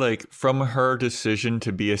really, like, from her decision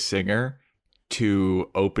to be a singer to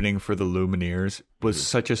opening for the Lumineers was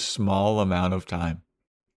such a small amount of time.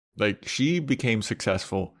 Like, she became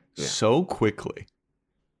successful so quickly.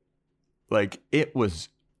 Like, it was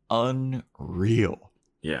unreal.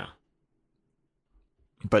 Yeah.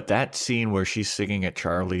 But that scene where she's singing at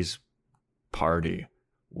Charlie's party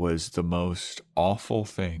was the most awful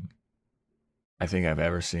thing I think I've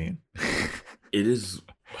ever seen. It is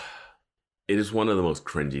one of the most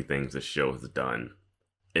cringy things the show has done.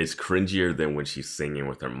 It's cringier than when she's singing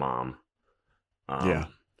with her mom.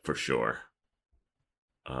 For sure.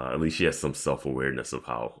 At least she has some self-awareness of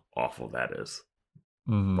how awful that is.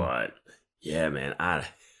 Mm-hmm. But yeah, man, I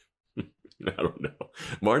don't know.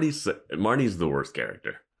 Marnie's the worst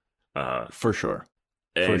character. For sure.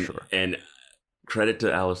 And credit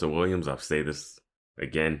to Allison Williams. I'll say this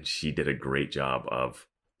again. She did a great job of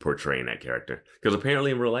portraying that character. Because apparently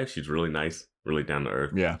in real life, she's really nice, really down to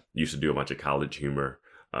earth. Yeah. Used to do a bunch of college humor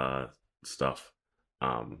stuff.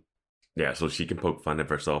 So she can poke fun of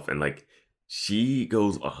herself. And like, she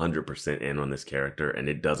goes 100% in on this character. And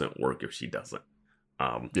it doesn't work if she doesn't.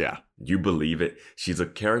 You believe it. She's a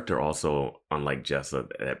character also, unlike Jessa,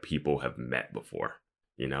 that people have met before.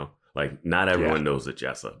 You know, like not everyone knows a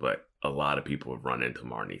Jessa, but a lot of people have run into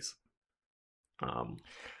Marnie's.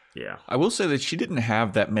 I will say that she didn't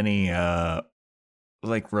have that many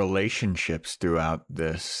like relationships throughout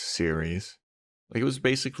this series. Like it was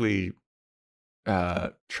basically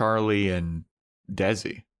Charlie and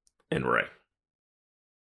Desi and Ray.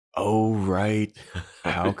 Oh, right.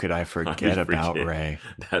 How could I forget about Ray?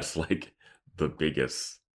 That's like the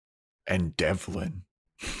biggest. And Devlin.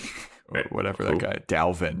 Or whatever that guy.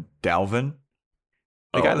 Dalvin.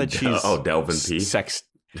 The guy that she's... Oh, Delvin P. Sex.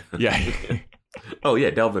 Yeah. Oh, yeah,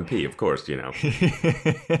 Delvin P, of course, you know.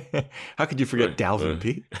 How could you forget Dalvin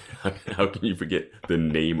P? How can you forget the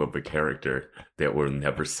name of a character that we'll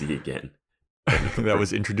never see again? That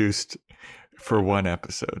was introduced for 1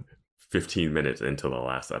 episode. 15 minutes into the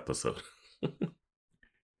last episode.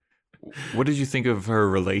 What did you think of her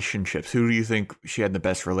relationships? Who do you think she had the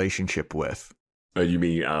best relationship with? You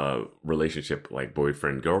mean relationship like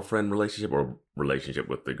boyfriend-girlfriend relationship or relationship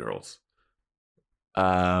with the girls?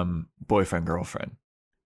 Boyfriend-girlfriend.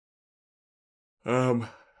 I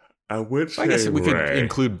would say I guess we could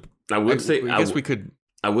include... I would say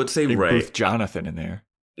Ray. Booth Jonathan in there.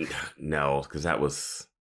 No, because that was...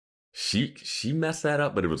 She messed that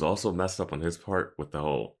up, but it was also messed up on his part with the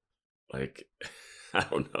whole, like, I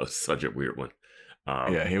don't know, such a weird one.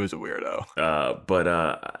 Yeah, he was a weirdo. But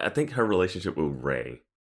I think her relationship with Ray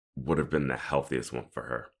would have been the healthiest one for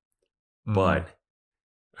her. Mhm. But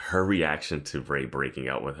her reaction to Ray breaking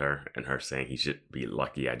up with her and her saying he should be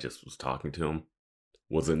lucky I just was talking to him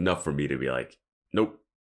was enough for me to be like, nope,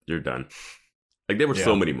 you're done. Like there were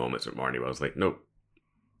so Yeah. many moments with Marnie where I was like, nope,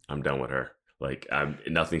 I'm done with her. Like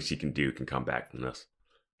nothing she can do can come back from this.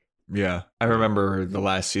 Yeah. I remember the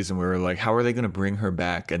last season we were like, how are they going to bring her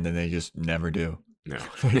back? And then they just never do. No,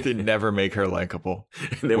 They never make her likable.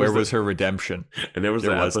 and Where was her redemption? And there was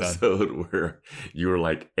There an was none. episode where you were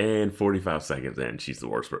like, and 45 seconds in, she's the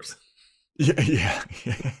worst person. Yeah.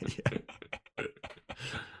 Yeah.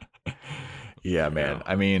 Yeah, man. Yeah.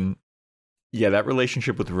 I mean, yeah, that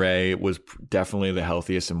relationship with Ray was definitely the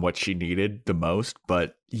healthiest and what she needed the most.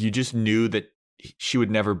 But you just knew that she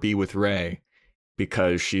would never be with Ray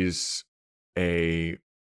because she's a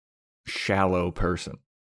shallow person.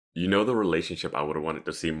 You know the relationship I would have wanted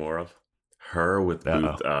to see more of? Her with Uh-oh.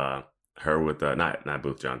 Booth, her with not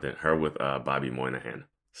Booth Johnson, her with Bobby Moynihan's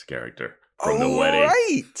character from the wedding.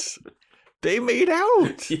 Right. They made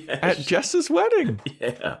out Yeah, at Jess's wedding.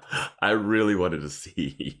 yeah. I really wanted to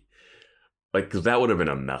see, like, because that would have been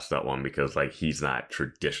a messed up one because like he's not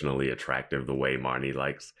traditionally attractive the way Marnie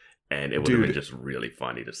likes, and it would have been Dude. just really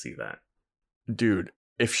funny to see that. Dude,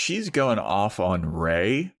 if she's going off on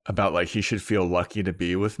Ray about like he should feel lucky to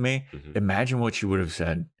be with me, Mhm. imagine what she would have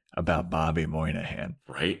said about Bobby Moynihan.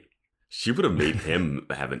 Right? She would have made him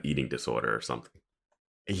have an eating disorder or something.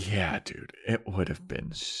 Yeah, dude, it would have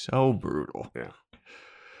been so brutal. Yeah.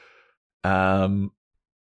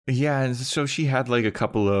 Yeah, and so she had like a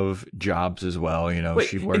couple of jobs as well. You know, Wait,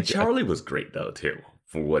 she and worked. Charlie was great though too.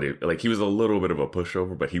 For what he like, he was a little bit of a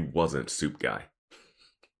pushover, but he wasn't soup guy.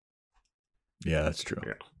 Yeah, that's true.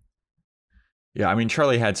 Yeah. Yeah, I mean,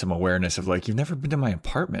 Charlie had some awareness of like, you've never been to my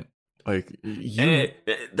apartment. Like, you. And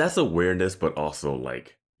that's awareness, but also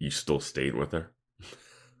like you still stayed with her.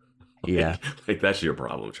 Like, Yeah. like that's your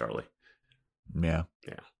problem, Charlie. Yeah.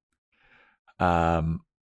 Yeah.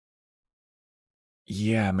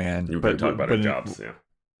 Yeah, man. You were going to talk about her jobs, yeah.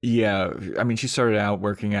 Yeah, I mean, she started out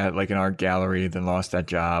working at like an art gallery, then lost that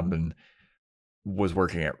job and was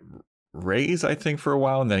working at Ray's, I think, for a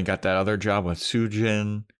while, and then got that other job with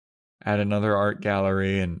Sujin at another art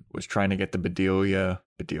gallery, and was trying to get the Bedelia,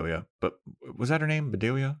 but was that her name?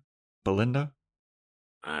 Belinda,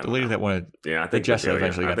 I the don't lady know. that wanted. Yeah, I think Jessa Bedelia,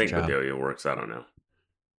 eventually got I think the job. Bedelia works. I don't know.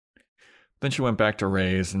 Then she went back to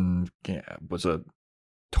Ray's and was a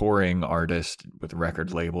touring artist with a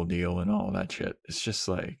record label deal and all that shit. It's just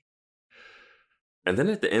like, And then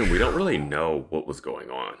at the end, we don't really know what was going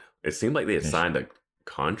on. It seemed like they had Yes. signed a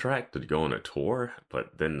contract to go on a tour,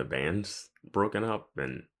 but then the band's broken up,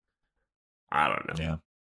 and I don't know. yeah.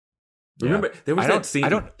 Remember, there was I that don't- scene. I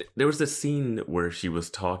don't- There was this scene where she was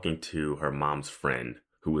talking to her mom's friend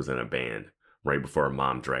who was in a band right before her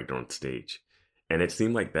mom dragged her on stage, and it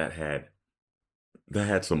seemed like that had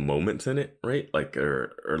some moments in it, right? Like,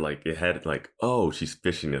 or like it had like, oh, she's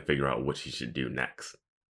fishing to figure out what she should do next,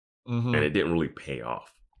 Mhm. and it didn't really pay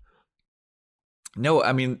off. No,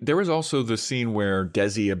 I mean, there was also the scene where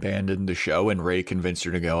Desi abandoned the show and Ray convinced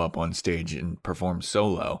her to go up on stage and perform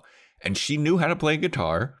solo. And she knew how to play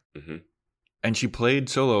guitar Hmm. and she played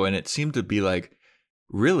solo, and it seemed to be like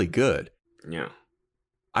really good. Yeah.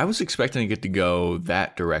 I was expecting to get to go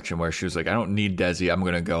that direction where she was like, I don't need Desi. I'm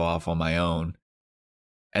going to go off on my own.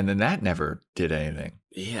 And then that never did anything.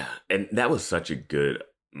 Yeah, and that was such a good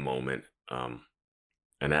moment.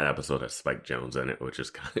 And that episode has Spike Jones in it, which is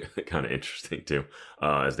kind of interesting too,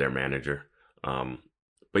 as their manager.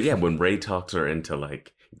 But yeah, when Ray talks her into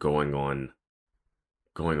like going on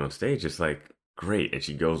stage, it's like great, and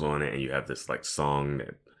she goes on it, and you have this like song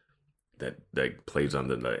that plays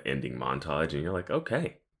under the ending montage, and you're like,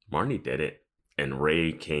 okay, Marnie did it, and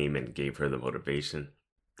Ray came and gave her the motivation.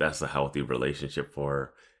 That's a healthy relationship for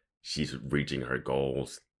her. She's reaching her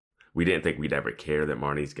goals. We didn't think we'd ever care that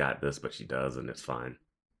Marnie's got this, but she does, and it's fine.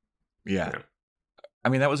 Yeah. Yeah. I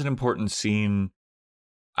mean, that was an important scene.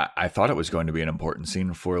 I thought it was going to be an important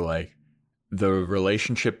scene for like the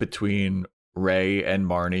relationship between Ray and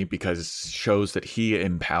Marnie, because it shows that he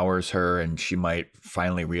empowers her and she might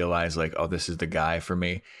finally realize like, oh, this is the guy for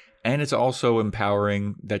me. And it's also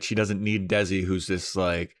empowering that she doesn't need Desi, who's this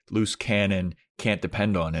like loose cannon, can't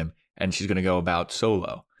depend on him, and she's going to go about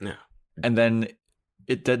solo. Yeah. And then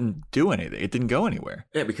it didn't do anything. It didn't go anywhere.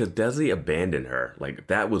 Yeah, because Desi abandoned her.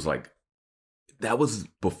 That was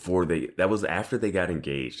after they got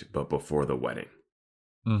engaged, but before the wedding.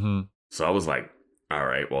 Mm-hmm. So I was like, all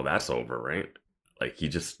right, well, that's over, right? Like, he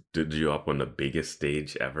just stood you up on the biggest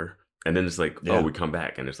stage ever And then it's like, Yeah. oh, we come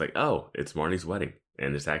back, and it's like, oh, it's Marnie's wedding,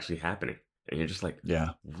 and it's actually happening. And you're just like,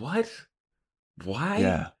 Yeah. what? Why?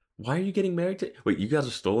 Yeah. Why are you getting married to? Wait, you guys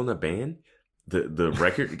are still in the band? The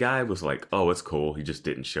record guy was like, oh, it's cool. He just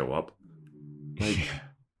didn't show up. Like,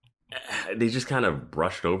 they just kind of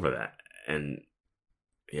brushed over that, and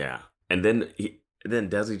yeah, and then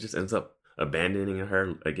Desi just ends up abandoning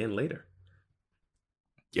her again later.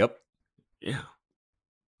 Yep. Yeah.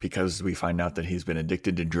 Because we find out that he's been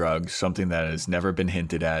addicted to drugs, something that has never been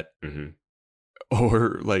hinted at Mm-hmm.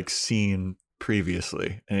 or like seen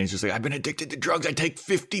previously. And he's just like, I've been addicted to drugs. I take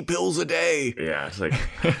 50 pills a day. Yeah, it's like,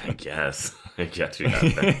 I guess you got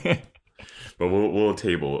that. But we'll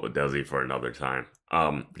table Desi for another time.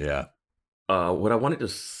 Yeah. What I wanted to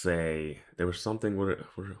say, there was something. Who were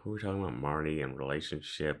we talking about? Marnie and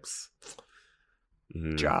relationships.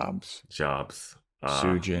 Jobs.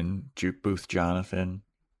 Sujin, Juke Booth Jonathan.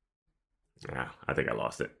 Yeah, I think I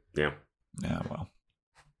lost it. Yeah. Yeah, well.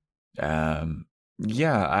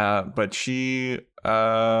 But she,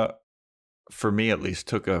 for me at least,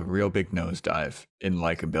 took a real big nosedive in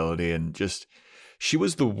likability, and just, she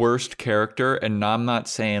was the worst character, and I'm not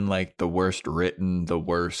saying like the worst written, the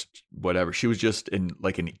worst whatever. She was just an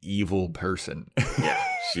evil person. Yeah,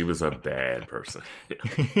 she was a bad person.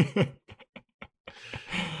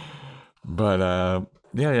 But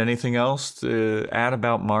yeah, anything else to add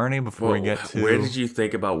about Marnie before we get to... Where did you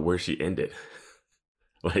think about where she ended?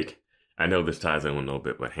 Like, I know this ties in a little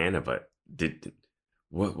bit with Hannah, but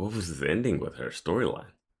what was this ending with her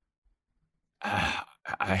storyline?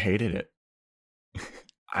 I hated it.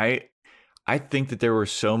 I think that there were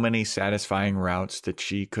so many satisfying routes that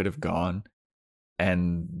she could have gone,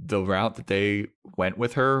 and the route that they went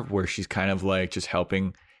with her, where she's kind of like just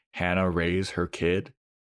helping Hannah raise her kid,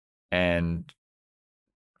 and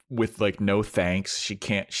with like no thanks,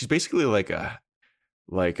 she's basically like a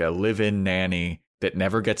live-in nanny that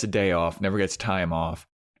never gets a day off, never gets time off,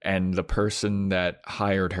 and the person that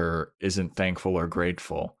hired her isn't thankful or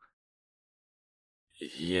grateful.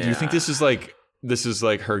 Yeah. Do you think this is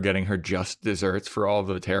like her getting her just desserts for all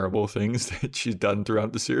the terrible things that she's done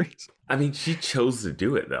throughout the series? I mean, she chose to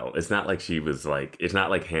do it, though. It's not like it's not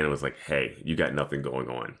like Hannah was like, hey, you got nothing going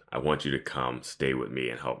on. I want you to come stay with me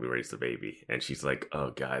and help me raise the baby. And she's like,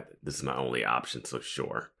 oh, God, this is my only option, so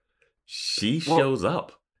sure. She shows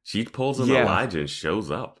up. She pulls an Elijah and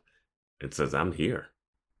shows up and says, I'm here.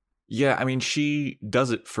 Yeah, I mean, she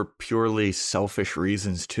does it for purely selfish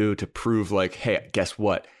reasons, too, to prove like, hey, guess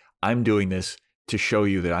what? I'm doing this to show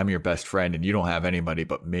you that I'm your best friend and you don't have anybody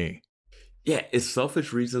but me. Yeah, it's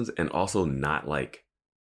selfish reasons and also not like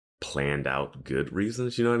planned out good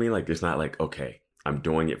reasons. You know what I mean? Like, it's not like, okay, I'm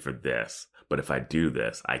doing it for this, but if I do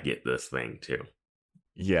this, I get this thing too.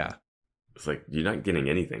 Yeah. It's like, you're not getting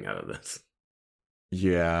anything out of this.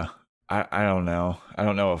 Yeah. I don't know. I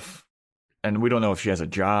don't know if, and we don't know if she has a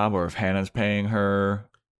job or if Hannah's paying her.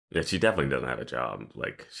 Yeah, she definitely doesn't have a job.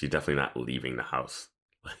 Like, she's definitely not leaving the house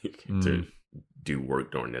like to do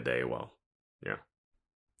work during the day. Well, yeah.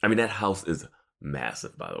 I mean, that house is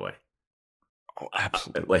massive, by the way. Oh,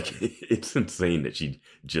 absolutely. Like, it's insane that she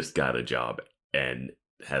just got a job and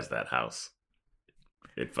has that house.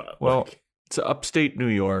 It's upstate New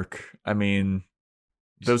York. I mean,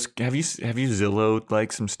 those have you Zillowed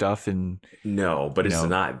like some stuff in? No, but it's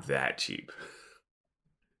not that cheap.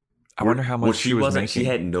 I wonder how much she was making. She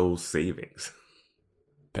had no savings.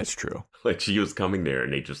 That's true. Like, she was coming there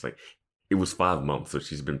and they just like, it was 5 months, so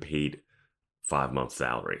she's been paid 5 months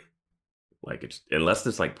salary. Like, it's unless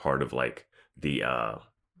it's like part of like the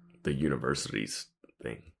university's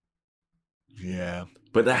thing. Yeah.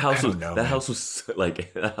 But that house was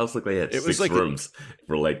like, that house looked like it had 6 rooms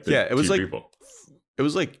for like the it was two like people. It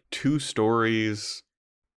was like 2 stories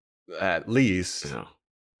at least. Yeah.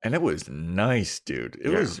 And it was nice, dude. It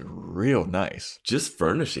was real nice. Just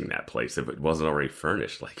furnishing that place, if it wasn't already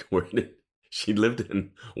furnished, like, she lived in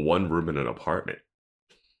 1 room in an apartment.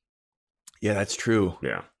 Yeah, that's true.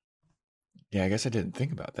 Yeah. Yeah, I guess I didn't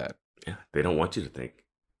think about that. Yeah, they don't want you to think.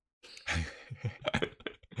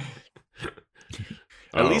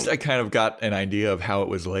 At least I kind of got an idea of how it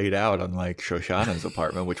was laid out on like Shoshana's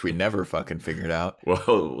apartment, which we never fucking figured out.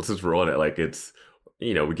 Well, since we're on it, like, it's,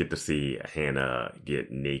 we get to see Hannah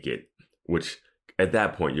get naked, which at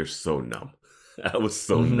that point you're so numb. I was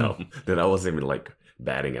so numb that I wasn't even like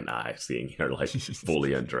batting an eye seeing her like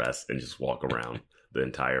fully undressed and just walk around the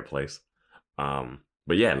entire place.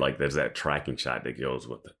 But yeah, like, there's that tracking shot that goes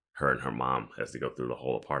with her and her mom as they go through the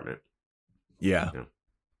whole apartment. Yeah.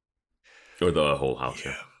 Or the whole house.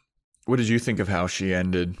 Yeah. What did you think of how she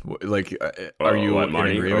ended? Like, are you in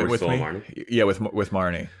agreement with me? Marnie? Yeah, with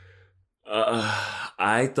Marnie.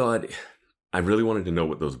 I really wanted to know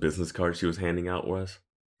what those business cards she was handing out was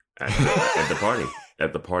at the party.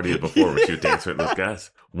 At the party before when she was dancing with those guys.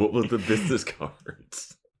 What were the business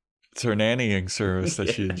cards? It's her nannying service that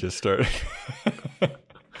she had just started.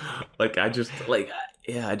 I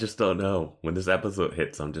just don't know. When this episode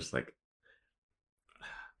hits, I'm just like,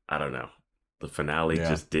 I don't know. The finale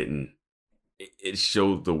just didn't. It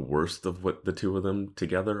showed the worst of what the two of them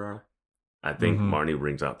together are. I think Marnie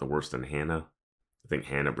brings out the worst in Hannah. I think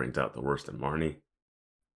Hannah brings out the worst in Marnie.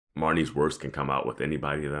 Marnie's worst can come out with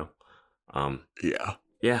anybody, though.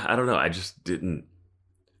 Yeah, I don't know. I just didn't.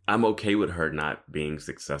 I'm okay with her not being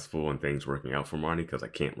successful and things working out for Marnie because I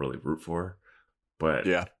can't really root for her. But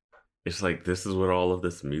it's like this is what all of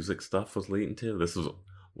this music stuff was leading to. This is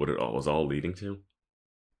what it all was all leading to.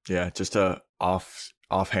 Yeah, just a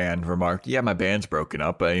offhand remark. Yeah, my band's broken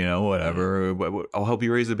up, but whatever. I'll help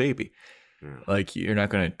you raise a baby. Yeah. Like, you're not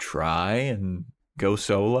going to try and go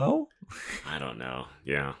solo? I don't know.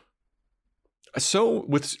 Yeah. So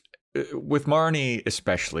with Marnie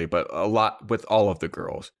especially, but a lot with all of the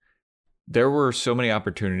girls, there were so many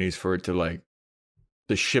opportunities for it to like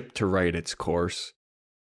the ship to right its course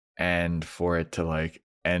and for it to like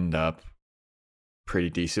end up pretty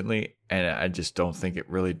decently. And I just don't think it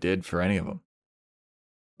really did for any of them.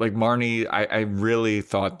 Like Marnie, I really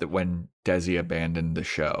thought that when Desi abandoned the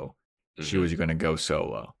show, she was going to go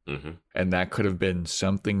solo. And that could have been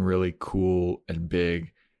something really cool and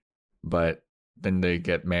big. But then they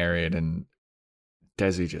get married and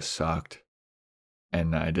Desi just sucked.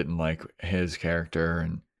 And I didn't like his character.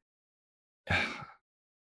 And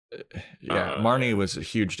Marnie was a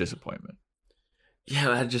huge disappointment.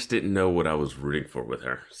 Yeah, I just didn't know what I was rooting for with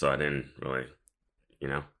her. So I didn't really,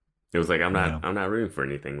 it was like, I'm not rooting for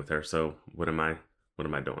anything with her. So what am I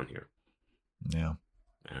doing here? Yeah.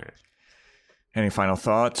 All right. Any final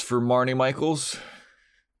thoughts for Marnie Michaels?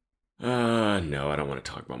 No, I don't want to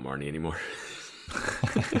talk about Marnie anymore.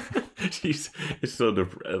 It's so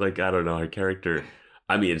I don't know, her character.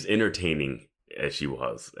 I mean, as entertaining as she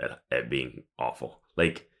was at being awful.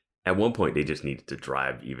 Like at one point, they just needed to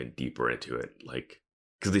drive even deeper into it. Like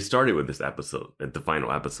because they started with this episode, at the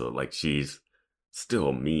final episode, like she's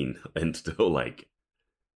still mean and still like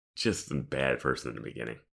just a bad person in the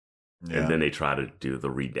beginning. Yeah. And then they try to do the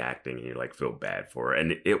redacting and you like feel bad for her.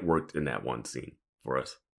 And it worked in that one scene for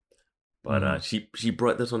us. But she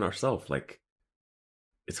brought this on herself. Like,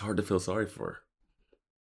 it's hard to feel sorry for her.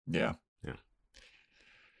 Yeah. Yeah.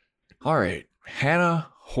 All right. Hannah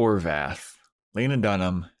Horvath, Lena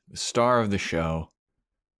Dunham, the star of the show.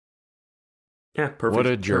 Yeah, perfect. What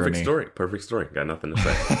a journey. Perfect story. Got nothing to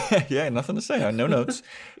say. Yeah, nothing to say. No notes.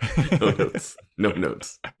 No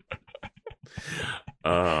notes.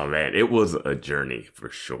 Oh, man. It was a journey for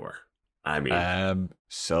sure. I mean,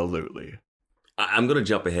 absolutely. I'm going to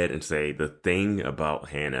jump ahead and say the thing about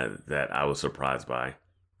Hannah that I was surprised by,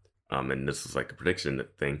 and this is like a prediction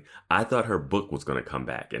thing, I thought her book was going to come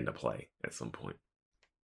back into play at some point.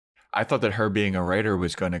 I thought that her being a writer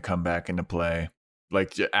was going to come back into play.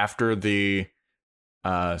 Like after the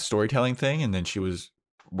storytelling thing, and then she was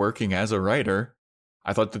working as a writer.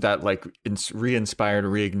 I thought that like re-inspired,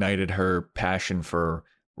 reignited her passion for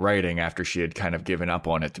writing after she had kind of given up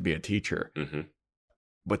on it to be a teacher. Mm-hmm.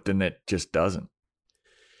 But then it just doesn't.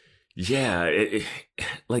 Yeah, it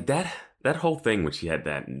like that whole thing when she had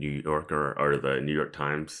that New Yorker or the New York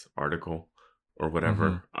Times article or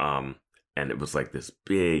whatever. Mm-hmm. And it was like this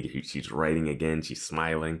big, she's writing again, she's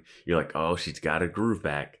smiling. You're like, oh, she's got her groove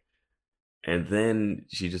back. And then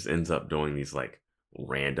she just ends up doing these like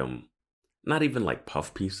random, not even like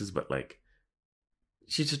puff pieces, but like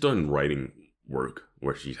she's just doing writing work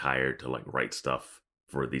where she's hired to like write stuff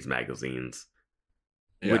for these magazines.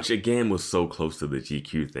 Yeah. Which again was so close to the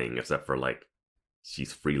GQ thing, except for like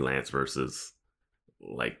she's freelance versus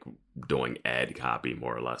like doing ad copy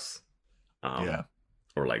more or less.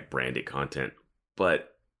 Or like branded content. But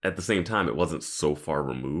at the same time, it wasn't so far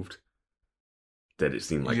removed that it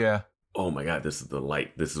seemed like, oh my God, this is the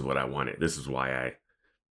light. This is what I wanted. This is why I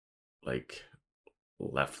like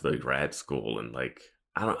left the grad school and like,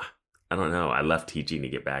 I don't know. I left teaching to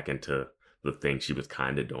get back into the thing she was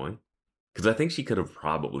kind of doing. Because I think she could have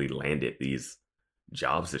probably landed these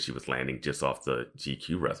jobs that she was landing just off the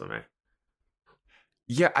GQ resume.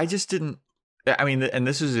 Yeah, I just didn't. I mean, and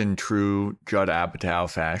this is in true Judd Apatow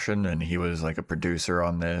fashion, and he was like a producer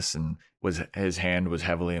on this, and his hand was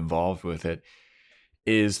heavily involved with it.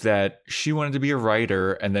 Is that she wanted to be a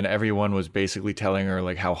writer, and then everyone was basically telling her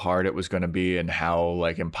like how hard it was going to be and how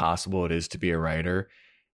like impossible it is to be a writer,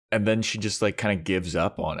 and then she just like kind of gives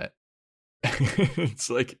up on it. It's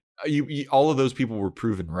like you all of those people were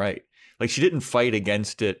proven right. like she didn't fight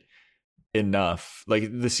against it enough.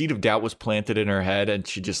 Like the seed of doubt was planted in her head and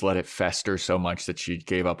she just let it fester so much that she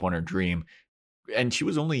gave up on her dream. And she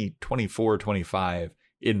was only 24, 25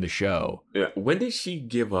 in the show. Yeah. When did she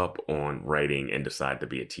give up on writing and decide to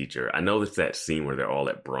be a teacher? I know it's that scene where they're all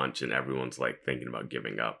at brunch and everyone's like thinking about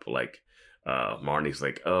giving up. Like Marnie's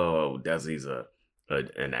like, oh, Desi's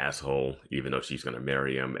an asshole, even though she's gonna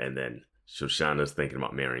marry him, and then Shoshana's thinking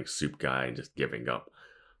about marrying Soup Guy and just giving up.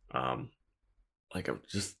 Like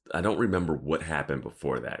I don't remember what happened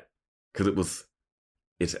before that, because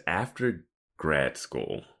it's after grad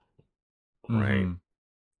school, right? Mm-hmm.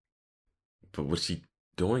 But was she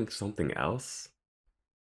doing something else?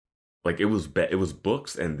 Like it was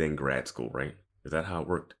books and then grad school, right? Is that how it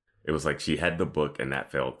worked? It was like she had the book and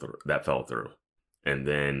that fell through, and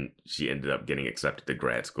then she ended up getting accepted to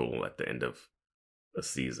grad school at the end of a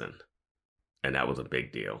season, and that was a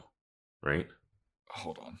big deal, right?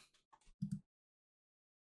 Hold on.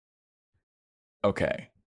 Okay.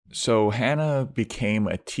 So Hannah became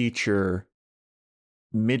a teacher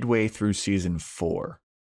midway through season 4.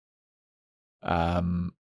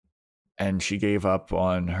 And she gave up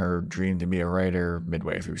on her dream to be a writer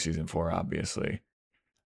midway through season 4, obviously.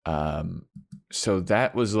 So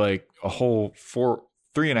that was like a whole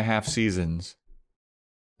 3.5 seasons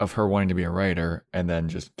of her wanting to be a writer and then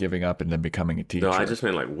just giving up and then becoming a teacher. No, I just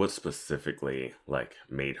meant like what specifically like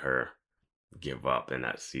made her give up in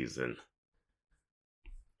that season.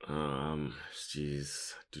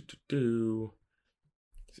 She's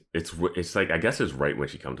It's like, I guess it's right when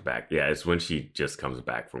she comes back. Yeah, it's when she just comes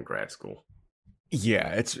back from grad school.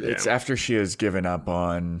 Yeah, it's after she has given up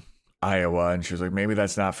on Iowa and she was like, maybe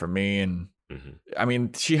that's not for me. And I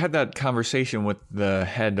mean, she had that conversation with the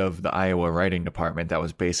head of the Iowa writing department that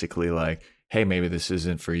was basically like, hey, maybe this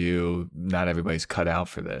isn't for you. Not everybody's cut out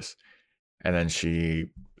for this. And then she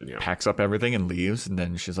packs up everything and leaves. And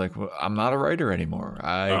then she's like, well, I'm not a writer anymore.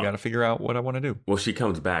 I got to figure out what I want to do. Well, she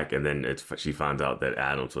comes back and then she finds out that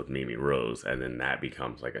Adam's with Mimi Rose. And then that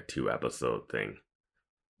becomes like a 2-episode thing.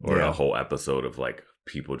 Or a whole episode of like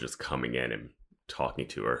people just coming in and talking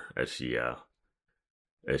to her as she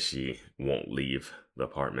won't leave the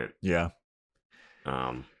apartment. Yeah.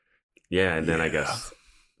 And then I guess,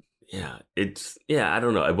 I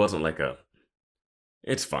don't know. It wasn't like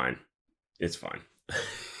it's fine. It's fine.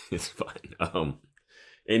 It's fine.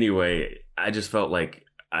 Anyway, I just felt like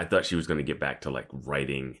I thought she was going to get back to like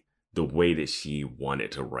writing the way that she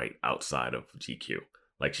wanted to write outside of GQ.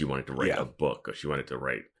 Like she wanted to write a book, or she wanted to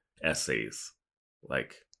write essays,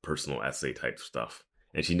 like personal essay type stuff.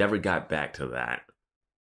 And she never got back to that.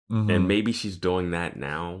 Mm-hmm. And maybe she's doing that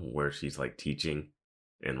now where she's like teaching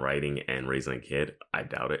and writing and raising a kid. I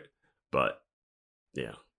doubt it. But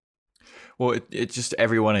yeah. Well, it just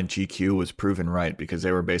everyone in GQ was proven right because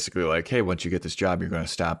they were basically like, hey, once you get this job, you're going to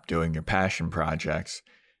stop doing your passion projects.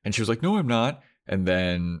 And she was like, no, I'm not. And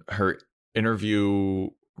then her interview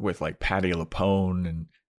with like Patti LuPone and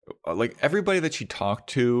like everybody that she talked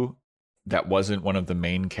to that wasn't one of the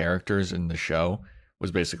main characters in the show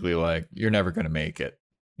was basically like, you're never going to make it.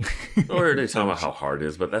 Or they talk about how hard it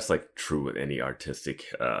is, but that's like true with any artistic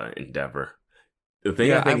endeavor. The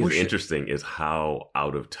thing I think is interesting is how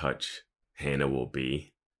out of touch Hannah will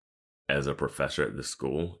be as a professor at the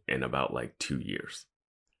school in about like 2 years.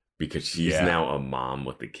 Because she's now a mom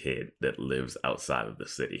with a kid that lives outside of the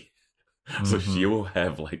city. Mm-hmm. So she will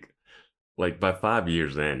have like by 5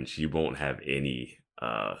 years in, she won't have any,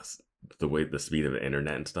 the speed of the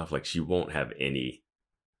internet and stuff, like she won't have any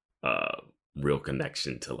real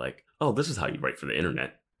connection to like, oh, this is how you write for the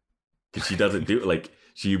internet. Because she doesn't do like,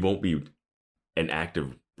 she won't be an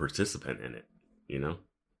active participant in it, you know?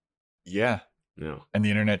 Yeah. Yeah. And the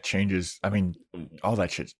internet changes. I mean, all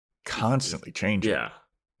that shit's constantly changing. Yeah.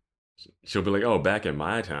 She'll be like, oh, back in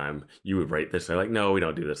my time, you would write this. I'm like, no, we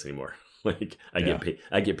don't do this anymore. Like, I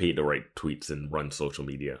get paid to write tweets and run social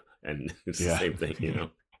media. And it's the same thing, you know?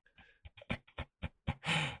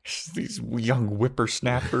 These young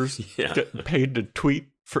whippersnappers get paid to tweet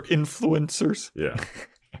for influencers. Yeah.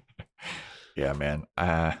 Yeah, man.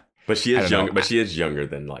 But she is younger. But she is younger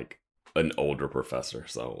than like an older professor,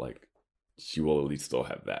 so like she will at least still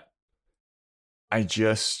have that. I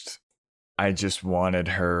just wanted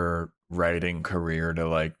her writing career to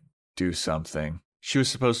like do something. She was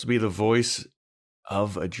supposed to be the voice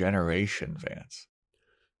of a generation, Vance.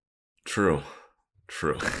 True.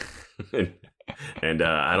 and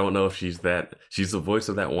I don't know if she's that. She's the voice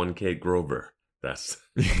of that one kid, Grover. That's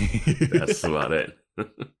about it.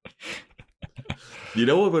 You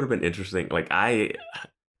know what would have been interesting? Like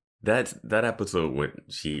that episode when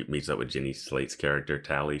she meets up with Jenny Slate's character,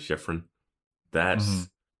 Tally Schifrin. That's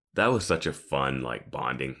that was such a fun like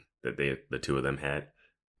bonding that the two of them had.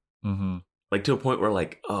 Mm-hmm. Like to a point where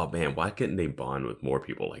like, oh man, why couldn't they bond with more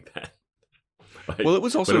people like that? Like, Well, it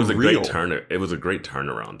was also but it was real. It was a great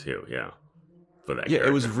turnaround too. Yeah, for that. Yeah,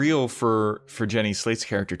 character. it was real for Jenny Slate's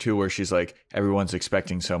character too, where she's like, everyone's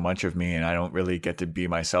expecting so much of me, and I don't really get to be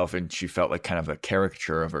myself, and she felt like kind of a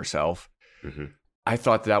caricature of herself. Mm-hmm. I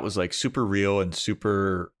thought that was like super real and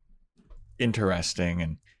super interesting,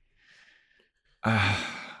 and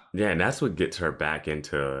yeah, and that's what gets her back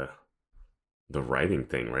into the writing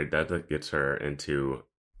thing, right? That gets her into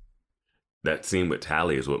that scene with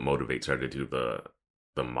Tally is what motivates her to do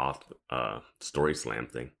the moth story slam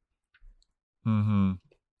thing. mm-hmm.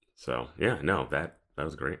 So yeah, no, that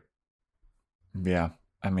was great. Yeah,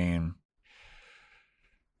 I mean,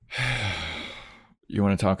 you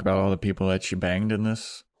want to talk about all the people that she banged in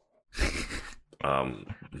this?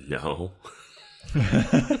 No.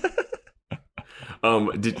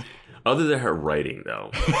 Did other than her writing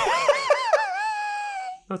though?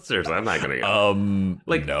 No, seriously, I'm not gonna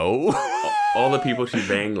like no. all the people she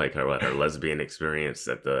banged, like her lesbian experience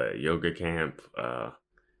at the yoga camp.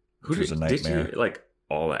 Which was a nightmare. Did she, like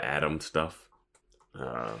all the Adam stuff?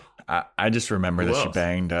 I just remember that else? she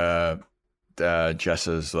banged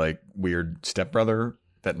Jessa's like weird stepbrother,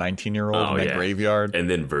 that 19-year-old in that graveyard, and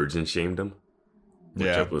then virgin shamed him.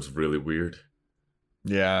 Which was really weird.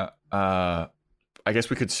 Yeah. I guess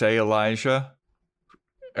we could say Elijah,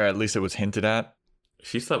 or at least it was hinted at.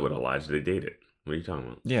 She slept with Elijah. They dated. What are you talking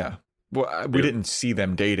about? Yeah. Well, we didn't see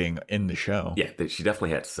them dating in the show. Yeah, she definitely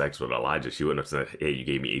had sex with Elijah. She wouldn't have said, "Hey, you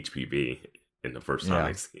gave me HPV." In the first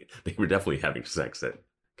time they were definitely having sex at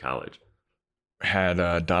college.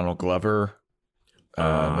 Had Donald Glover,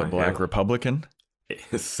 the Black Republican.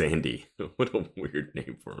 Sandy. What a weird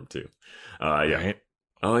name for him too. Yeah. Right?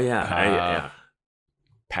 Oh yeah. Yeah.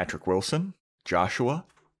 Patrick Wilson, Joshua.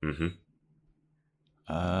 Mm-hmm.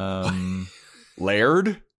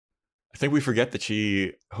 Laird. I think we forget that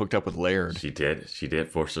she hooked up with Laird. She did. She did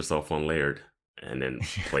force herself on Laird and then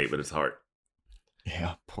played with his heart.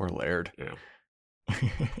 Yeah, poor Laird. Yeah.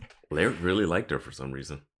 Laird really liked her for some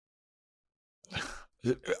reason.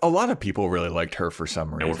 A lot of people really liked her for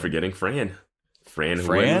some reason. And we're forgetting Fran. Fran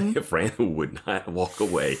who would not walk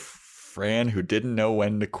away. Fran who didn't know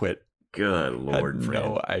when to quit. Good Lord, Had Fran.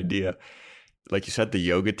 no idea. Like you said, the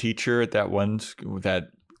yoga teacher at that one that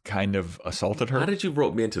kind of assaulted her. How did you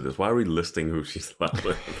rope me into this? Why are we listing who she slept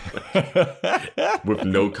with? With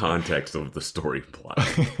no context of the story plot.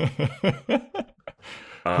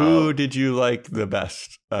 Who did you like the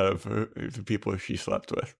best out of the people she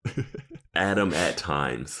slept with? Adam at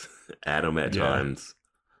times. Times.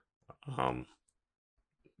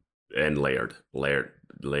 And Laird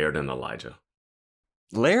and Elijah.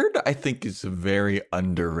 Laird, I think, is a very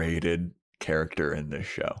underrated character in this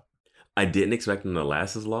show. I didn't expect him to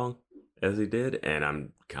last as long as he did, and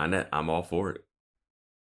I'm all for it.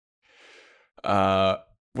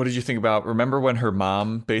 What did you think about, remember when her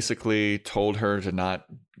mom basically told her to not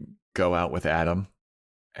go out with Adam,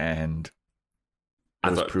 and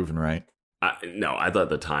it was proven right? I thought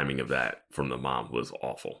the timing of that from the mom was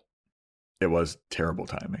awful. It was terrible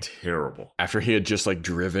timing. Terrible. After he had just like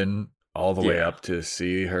driven all the way up to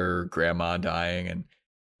see her grandma dying and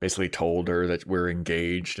basically told her that we're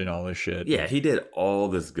engaged and all this shit. Yeah, he did all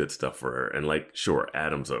this good stuff for her. And like, sure,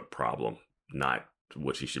 Adam's a problem, not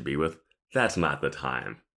what she should be with. That's not the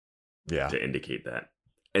time to indicate that.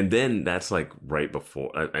 And then that's like right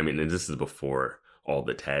before, I mean, and this is before all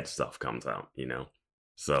the Tad stuff comes out, you know?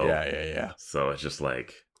 So, yeah. So it's just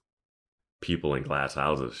like people in glass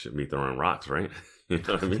houses should be throwing rocks, right? You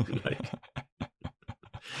know what I mean? Like,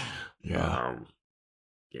 yeah.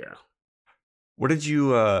 Yeah. What did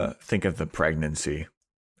you think of the pregnancy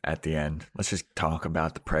at the end? Let's just talk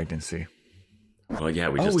about the pregnancy. Well, yeah,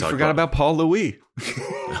 we forgot about Paul Louis.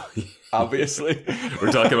 Obviously.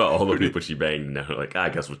 We're talking about all the people she banged. Now, like, I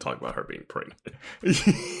guess we'll talk about her being pregnant.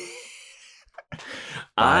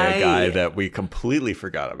 By a guy that we completely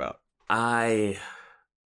forgot about. I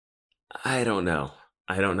don't know.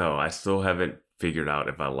 I still haven't figured out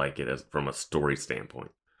if I like it as from a story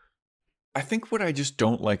standpoint. I think what I just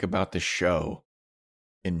don't like about the show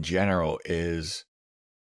in general is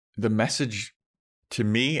the message, to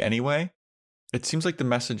me anyway. It seems like the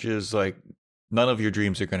message is like, none of your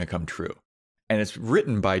dreams are going to come true. And it's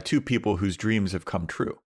written by two people whose dreams have come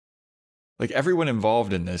true. Like, everyone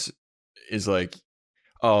involved in this is like,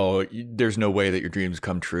 oh, there's no way that your dreams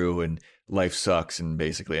come true and life sucks. And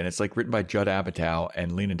it's like written by Judd Apatow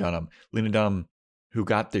and Lena Dunham. Lena Dunham, who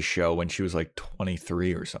got this show when she was like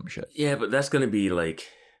 23 or some shit. Yeah, but that's going to be like,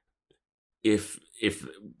 if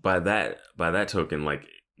by that token, like,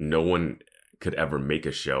 no one could ever make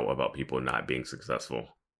a show about people not being successful.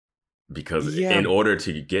 Because Yeah. in order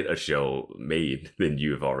to get a show made, then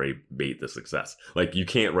you have already made the success. Like, you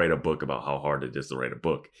can't write a book about how hard it is to write a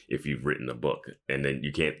book if you've written a book, and then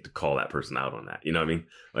you can't call that person out on that. You know what I mean?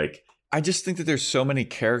 Like, I just think that there's so many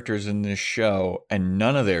characters in this show, and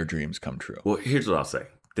none of their dreams come true. well, here's what I'll say: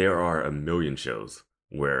 there are a million shows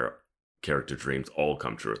where character dreams all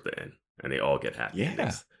come true at the end, and they all get happy Yeah.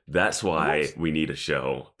 endings. That's why What? we need a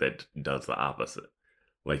show that does the opposite.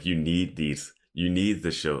 Like, you need the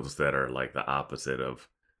shows that are like the opposite of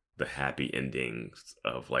the happy endings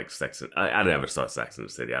of like Sex and I never saw Sex and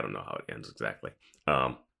the City. I don't know how it ends exactly.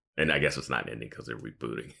 And I guess it's not ending because they're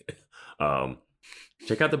rebooting.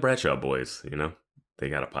 Check out the Bradshaw Boys. You know, they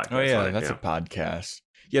got a podcast. Oh yeah, on it, that's a podcast.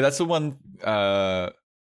 Yeah, that's the one.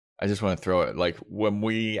 I just want to throw it. Like when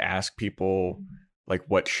we ask people, like,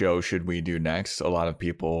 what show should we do next? A lot of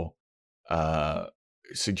people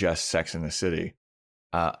suggest Sex and the City.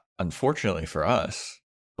 Unfortunately for us,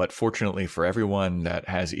 but fortunately for everyone that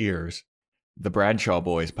has ears, the Bradshaw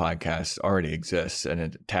Boys podcast already exists, and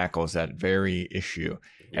it tackles that very issue.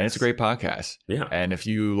 And it's a great podcast. Yeah. And if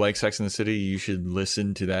you like Sex and the City, you should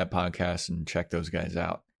listen to that podcast and check those guys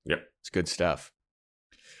out. Yep. It's good stuff.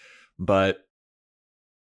 But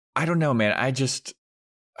I don't know, man. I just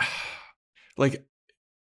like,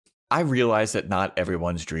 I realize that not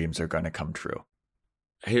everyone's dreams are going to come true.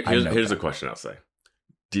 Here's a question I'll say.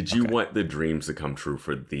 Did you Okay. want the dreams to come true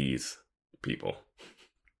for these people?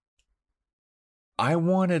 I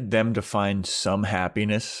wanted them to find some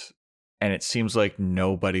happiness, and it seems like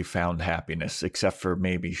nobody found happiness except for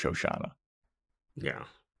maybe Shoshana. Yeah.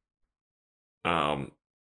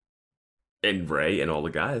 And Ray and all the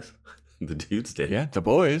guys, the dudes did. Yeah, the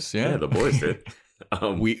boys. Yeah, Yeah, the boys did.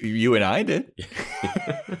 you and I did.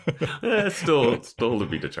 Still to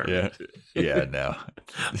be determined. Yeah, no.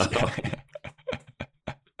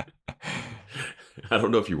 I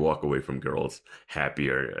don't know if you walk away from Girls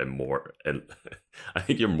happier and more, and I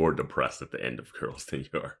think you're more depressed at the end of Girls than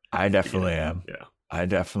you are. I definitely am. Yeah. I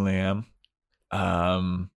definitely am.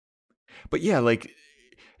 But yeah, like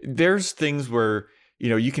there's things where, you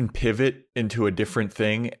know, you can pivot into a different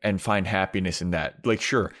thing and find happiness in that. Like,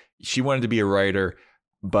 sure, she wanted to be a writer,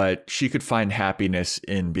 but she could find happiness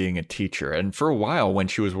in being a teacher. And for a while, when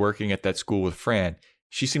she was working at that school with Fran,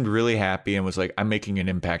 she seemed really happy and was like, I'm making an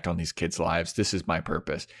impact on these kids' lives. This is my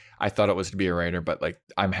purpose. I thought it was to be a writer, but like,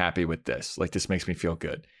 I'm happy with this. Like, this makes me feel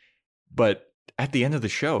good. But at the end of the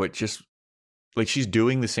show, it just, like, she's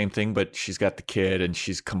doing the same thing, but she's got the kid and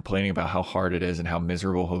she's complaining about how hard it is and how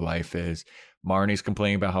miserable her life is. Marnie's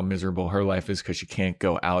complaining about how miserable her life is because she can't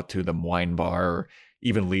go out to the wine bar or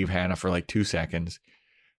even leave Hannah for like 2 seconds.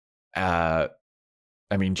 I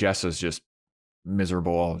mean, Jessa's just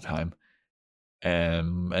miserable all the time.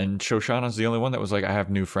 And Shoshana's the only one that was like, I have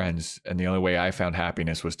new friends, and the only way I found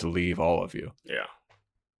happiness was to leave all of you. Yeah.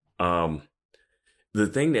 The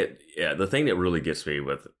thing that really gets me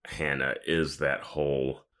with Hannah is that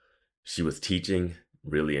whole, she was teaching,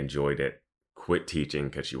 really enjoyed it, quit teaching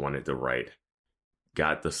because she wanted to write,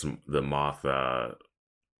 got the moth.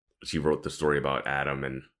 She wrote the story about Adam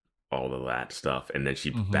and all of that stuff, and then she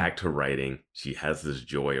back to writing. She has this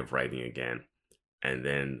joy of writing again, and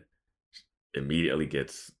then immediately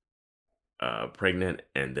gets pregnant,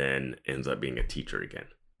 and then ends up being a teacher again.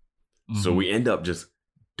 So we end up just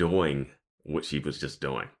doing what she was just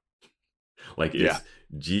doing. Like, it's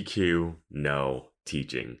GQ, no,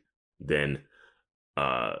 teaching, then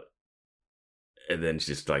and then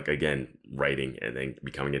just like, again, writing, and then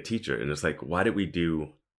becoming a teacher. And it's like, why did we do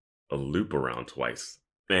a loop around twice?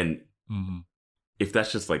 And if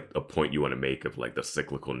that's just like a point you want to make of like the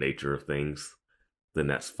cyclical nature of things, then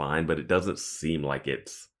that's fine. But it doesn't seem like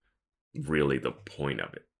it's really the point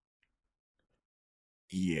of it.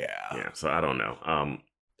 Yeah. So I don't know.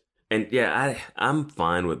 And yeah, I'm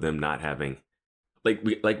fine with them not having, like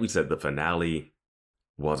we said, the finale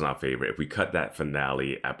wasn't our favorite. If we cut that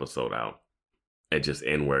finale episode out and just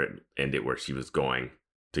end where it ended, where she was going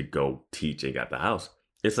to go teaching at the house,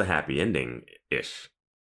 it's a happy ending ish.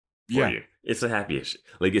 For you. It's a happy-ish.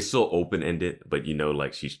 Like, it's still open-ended, but you know,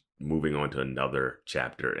 like, she's moving on to another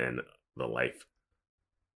chapter in the life.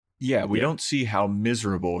 Yeah, we don't see how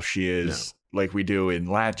miserable she is like we do in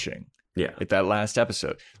Latching. Yeah. At that last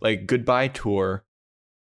episode. Like, Goodbye Tour,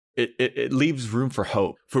 it leaves room for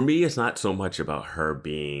hope. For me, it's not so much about her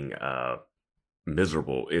being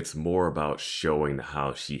miserable. It's more about showing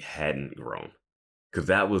how she hadn't grown. Because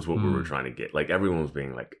that was what we were trying to get. Like, everyone was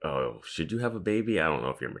being like, oh, should you have a baby? I don't know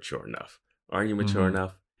if you're mature enough. Are you mature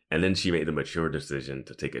enough? And then she made the mature decision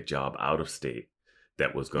to take a job out of state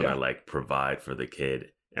that was going to, like, provide for the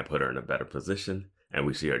kid and put her in a better position. And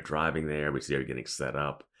we see her driving there. We see her getting set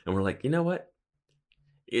up. And we're like, you know what?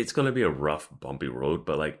 It's going to be a rough, bumpy road,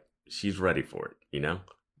 but like she's ready for it, you know?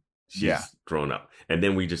 She's grown up. And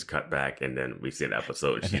then we just cut back and then we see an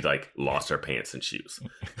episode and she's like lost her pants and shoes.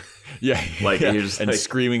 Yeah. Like, yeah. And, you're just and like,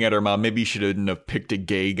 screaming at her mom, maybe you shouldn't have picked a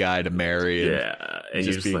gay guy to marry. And yeah. And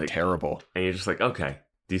just you're being like, terrible. And you're just like, okay,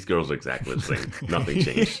 these girls are exactly the same. Nothing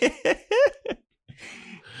changed.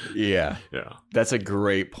 Yeah. Yeah. That's a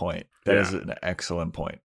great point. That is an excellent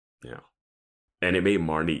point. Yeah. And it made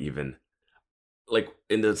Marnie even, like,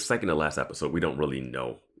 in the second to last episode, we don't really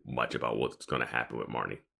know much about what's going to happen with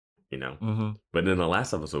Marnie, you know? Mm-hmm. But in the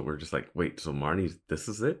last episode, we're just like, wait, so Marnie, this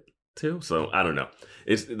is it too? So I don't know.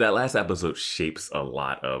 It's that last episode shapes a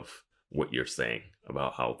lot of what you're saying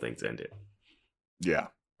about how things ended. Yeah,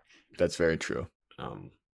 that's very true.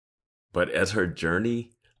 But as her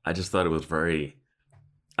journey, I just thought it was very,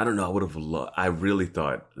 I don't know, I really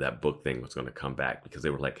thought that book thing was going to come back because they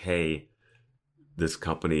were like, hey, this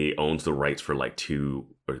company owns the rights for like 2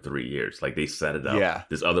 or 3 years. Like they set it up. Yeah.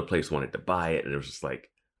 This other place wanted to buy it. And it was just like,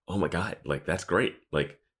 oh my God, like that's great.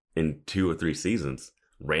 Like in 2 or 3 seasons,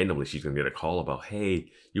 randomly she's going to get a call about,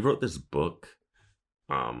 hey, you wrote this book.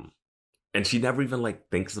 And she never even like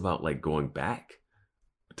thinks about like going back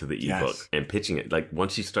to the ebook and pitching it. Like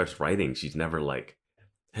once she starts writing, she's never like,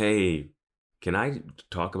 hey, can I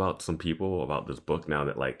talk about some people about this book now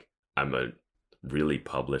that like I'm a really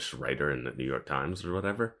published writer in the New York Times or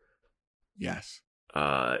whatever? Yes.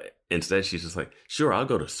 Instead, she's just like, sure, I'll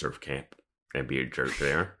go to surf camp and be a jerk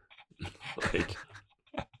there. Like,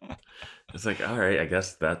 it's like, all right, I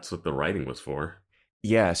guess that's what the writing was for.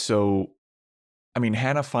 Yeah. So, I mean,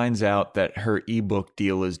 Hannah finds out that her ebook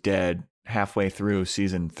deal is dead halfway through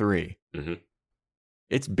season 3. Mm-hmm.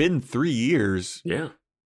 It's been 3 years. Yeah.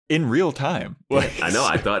 In real time. I know.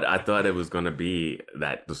 I thought it was going to be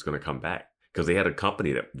that was going to come back because they had a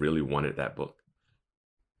company that really wanted that book.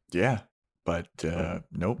 Yeah. But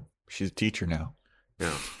nope. She's a teacher now.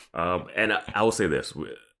 Yeah. And I will say this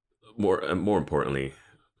more importantly,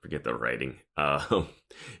 forget the writing.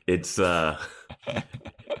 It's good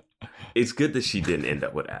that she didn't end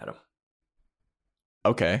up with Adam.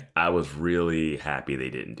 Okay. I was really happy they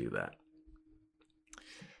didn't do that.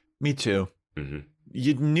 Me too. Mm-hmm.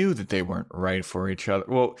 You knew that they weren't right for each other.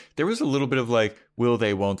 Well, there was a little bit of like, will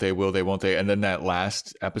they, won't they, will they, won't they? And then that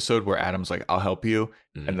last episode where Adam's like, I'll help you.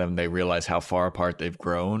 Mm-hmm. And then they realize how far apart they've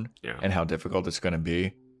grown and how difficult it's going to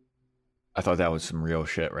be. I thought that was some real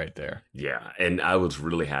shit right there. Yeah. And I was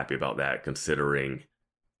really happy about that considering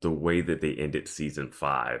the way that they ended season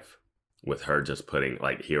 5 with her just putting,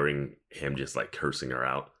 like, hearing him just like cursing her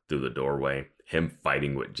out through the doorway, him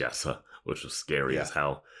fighting with Jessa, which was scary as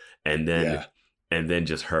hell. And then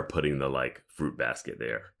just her putting the like fruit basket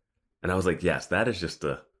there. And I was like, yes, that is just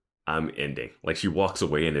I'm ending. Like she walks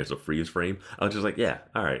away and there's a freeze frame. I was just like, yeah,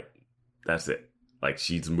 all right, that's it. Like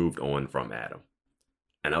she's moved on from Adam.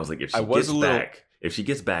 And I was like, if she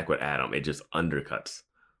gets back with Adam, it just undercuts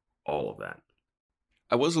all of that.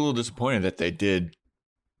 I was a little disappointed that they did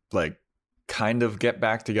like kind of get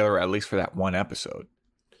back together, at least for that one episode.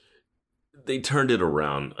 They turned it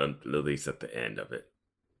around at least at the end of it.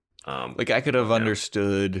 Like I could have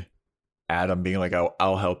understood Adam being like,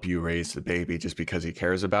 I'll help you raise the baby just because he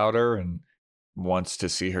cares about her and wants to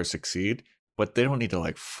see her succeed. But they don't need to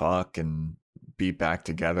like fuck and be back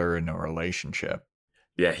together in a relationship.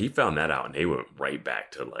 Yeah, he found that out and they went right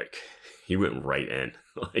back to like, he went right in.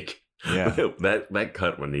 Like, yeah, that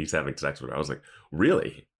cut when he's having sex with her, I was like,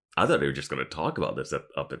 really? I thought they were just going to talk about this up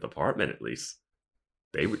at the apartment at least.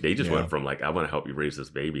 They just went from like, I want to help you raise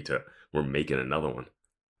this baby to we're making another one.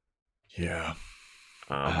 Yeah.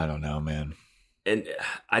 I don't know, man. And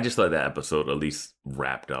I just thought that episode at least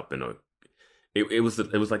wrapped up in it was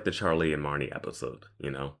like the Charlie and Marnie episode,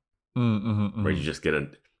 you know, where you just get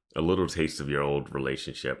a little taste of your old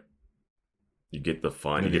relationship. You get the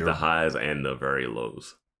fun, you get the highs and the very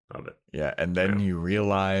lows of it. Yeah. And then you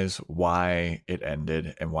realize why it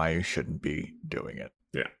ended and why you shouldn't be doing it.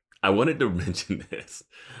 Yeah. I wanted to mention this.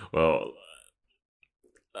 Well,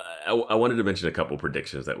 I wanted to mention a couple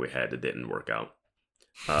predictions that we had that didn't work out.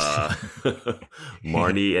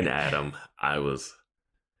 Marnie and Adam, I was,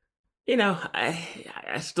 I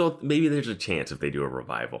still, maybe there's a chance if they do a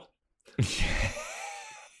revival.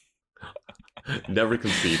 Never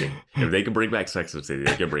conceding. If they can bring back Sex and the City,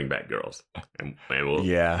 they can bring back girls. And we'll,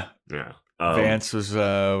 yeah. Vance was,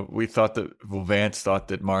 Vance thought that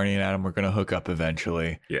Marnie and Adam were going to hook up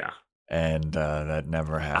eventually. Yeah. And that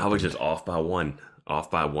never happened. I was just off by one.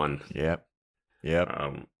 Yep.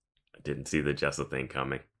 I didn't see the Jessa thing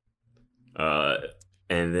coming. And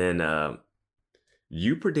then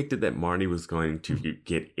You predicted that Marnie was going to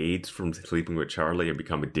get AIDS from sleeping with Charlie and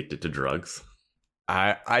become addicted to drugs.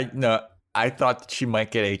 I thought that she might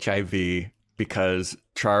get HIV because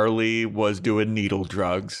Charlie was doing needle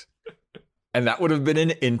drugs. And that would have been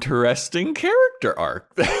an interesting character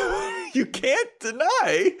arc. You can't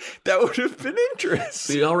deny that would have been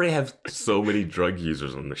interesting. We already have so many drug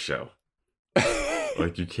users on the show.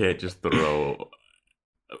 Like, you can't just throw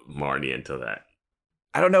Marnie into that.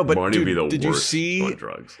 I don't know, but Marnie dude, would be the did worst you see on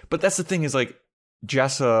drugs. But that's the thing is, like,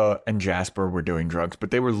 Jessa and Jasper were doing drugs,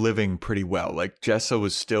 but they were living pretty well. Like, Jessa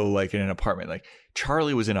was still, like, in an apartment. Like,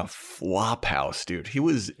 Charlie was in a flop house, dude. He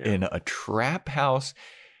was in a trap house,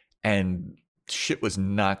 and shit was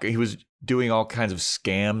not good. He was doing all kinds of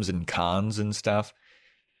scams and cons and stuff.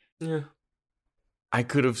 Yeah. I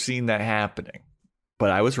could have seen that happening,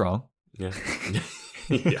 but I was wrong. Yeah.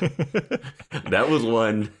 Yeah. That was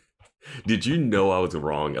one. Did you know I was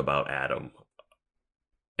wrong about Adam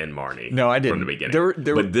and Marnie? No, I didn't. From the beginning.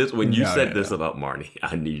 But this, when you said this about Marnie,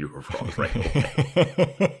 I knew you were wrong right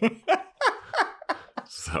away.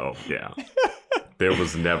 So, yeah. There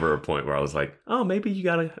was never a point where I was like, oh, maybe you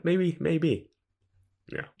gotta, maybe.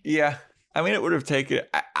 Yeah. Yeah. I mean, it would have taken,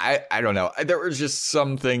 I don't know. There was just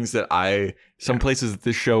some things that places that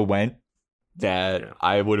this show went that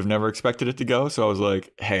I would have never expected it to go. So I was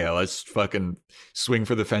like, hey, let's fucking swing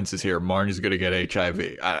for the fences here. Marnie's going to get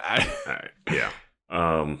HIV. All right. Yeah.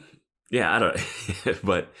 Yeah, I don't,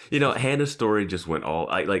 but, you know, Hannah's story just went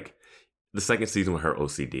like the second season with her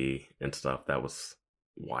OCD and stuff. That was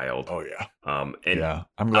wild. Oh, yeah. And yeah,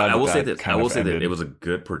 I'm glad I will say that ended. it was a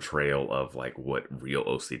good portrayal of like what real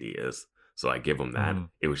OCD is. So I give them that.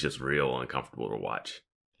 It was just real uncomfortable to watch.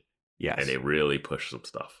 Yes. And it really pushed some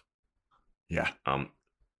stuff. Yeah.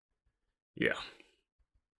 Yeah.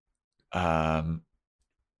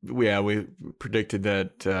 We predicted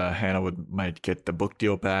that Hannah might get the book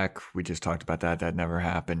deal back. We just talked about that. That never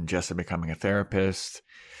happened. Jessa becoming a therapist.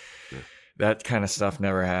 Yeah. That kind of stuff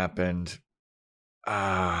never happened.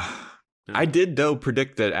 I did, though,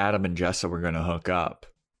 predict that Adam and Jessa were going to hook up.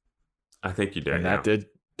 I think you did. And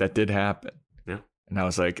that did happen. Yeah. And I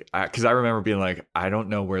was like, because I remember being like, I don't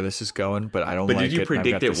know where this is going, but I don't like it. But did you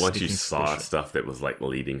predict it once you saw suspicion. Stuff that was like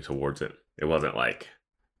leading towards it? It wasn't like.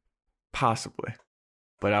 Possibly.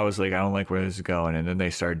 But I was like, I don't like where this is going. And then they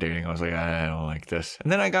started dating. I was like, I don't like this.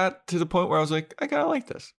 And then I got to the point where I was like, I kind of like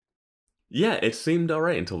this. Yeah, it seemed all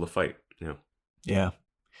right until the fight. Yeah. Yeah.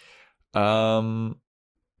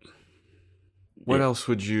 What else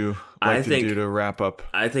would you like to do to wrap up?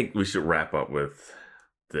 I think we should wrap up with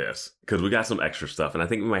this because we got some extra stuff, and I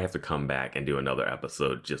think we might have to come back and do another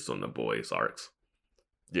episode just on the boys' arcs.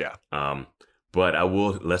 Yeah. But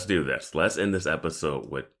let's do this. Let's end this episode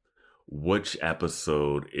with which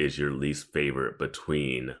episode is your least favorite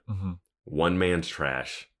between One Man's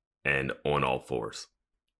Trash and On All Fours?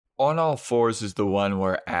 On All Fours is the one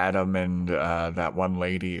where Adam and that one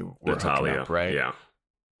lady were hooking up, right? Yeah.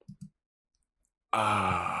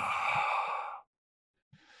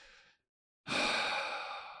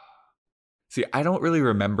 See, I don't really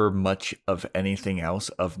remember much of anything else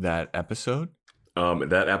of that episode.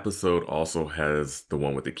 That episode also has the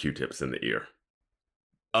one with the Q-tips in the ear.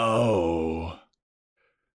 Oh,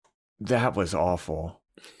 that was awful.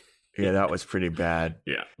 Yeah, that was pretty bad.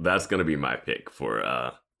 Yeah, that's going to be my pick for...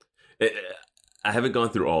 I haven't gone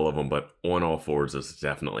through all of them, but On All Fours is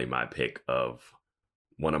definitely my pick of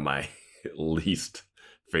one of my least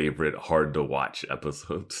favorite, hard to watch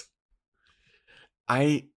episodes.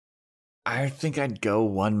 I think I'd go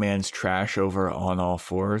One Man's Trash over On All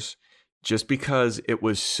Fours just because it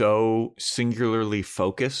was so singularly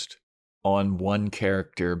focused on one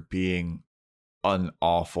character being an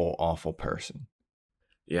awful, awful person.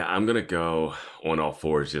 Yeah, I'm going to go On All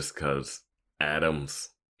Fours just because Adam's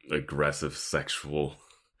aggressive sexual...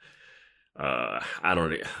 I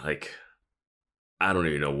don't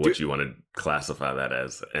even know what you want to classify that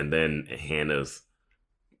as. And then Hannah's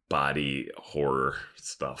body horror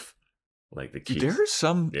stuff. Like there are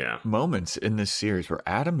some moments in this series where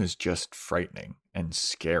Adam is just frightening and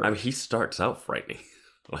scary. I mean, he starts out frightening.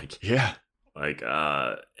 And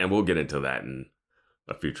we'll get into that in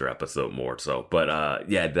a future episode more. So, but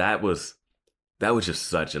that was just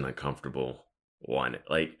such an uncomfortable one.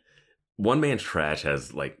 Like, One Man's Trash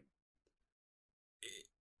has like,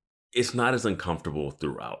 it's not as uncomfortable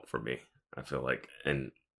throughout for me, I feel like.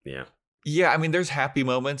 And I mean, there's happy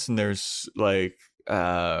moments and there's like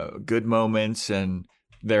good moments and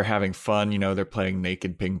they're having fun, you know, they're playing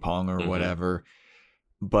naked ping pong or whatever.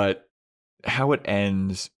 But how it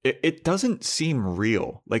ends, it doesn't seem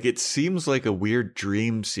real. Like, it seems like a weird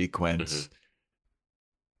dream sequence.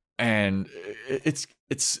 and it's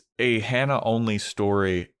a Hannah only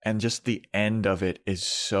story, and just the end of it is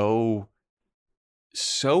so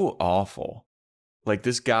awful. Like,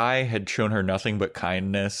 this guy had shown her nothing but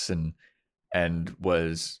kindness and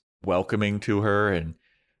was welcoming to her, and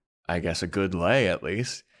I guess a good lay at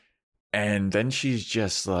least. And then she's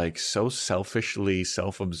just like so selfishly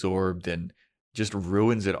self-absorbed and just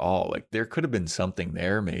ruins it all. Like, there could have been something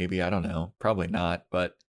there, maybe. I don't know. Probably not.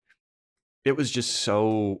 But it was just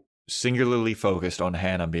so singularly focused on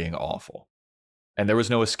Hannah being awful. And there was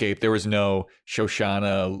no escape. There was no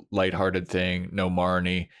Shoshana lighthearted thing, no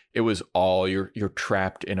Marnie. It was all you're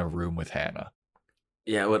trapped in a room with Hannah.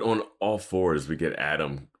 Yeah, but on all fours, we get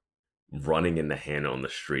Adam running into Hannah on the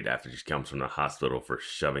street after she comes from the hospital for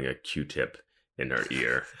shoving a Q-tip in her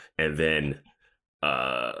ear. And then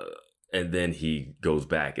he goes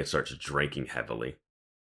back and starts drinking heavily.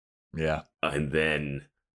 Yeah. And then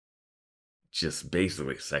just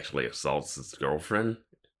basically sexually assaults his girlfriend.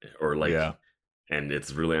 Or like, yeah. And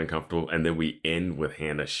it's really uncomfortable. And then we end with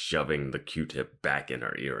Hannah shoving the Q-tip back in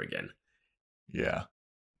her ear again. Yeah.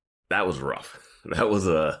 That was rough. That was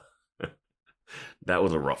a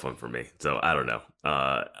rough one for me. So I don't know.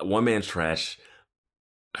 One Man's Trash,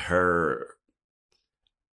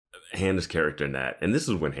 Hannah's character in that, and this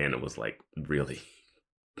is when Hannah was like really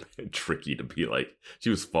tricky to be like, she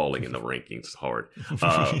was falling in the rankings hard.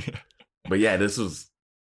 But yeah, this was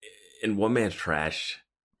in One Man's Trash.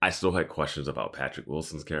 I still had questions about Patrick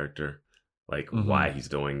Wilson's character, like why he's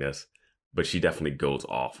doing this. But she definitely goes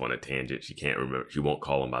off on a tangent. She can't remember. She won't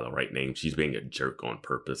call him by the right name. She's being a jerk on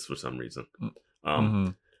purpose for some reason.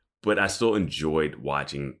 But I still enjoyed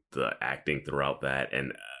watching the acting throughout that,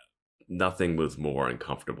 and nothing was more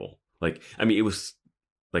uncomfortable. Like, I mean, it was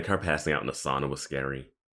like her passing out in the sauna was scary,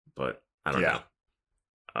 but I don't know.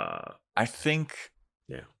 I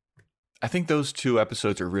think those two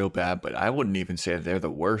episodes are real bad, but I wouldn't even say they're the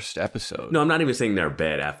worst episode. No, I'm not even saying they're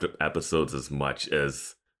bad episodes as much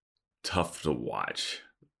as tough to watch.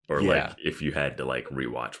 Or like, if you had to like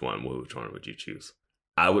rewatch one, which one would you choose?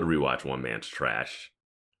 I would rewatch One Man's Trash.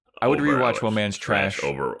 I would rewatch One Man's Trash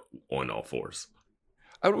over On All Fours.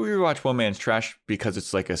 I would rewatch One Man's Trash because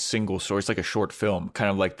it's like a single story. It's like a short film,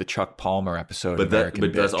 kind of like the Chuck Palmer episode. But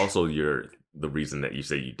that's also the reason that you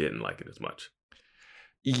say you didn't like it as much.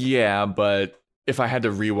 Yeah, but if I had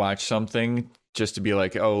to rewatch something just to be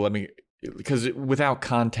like, because without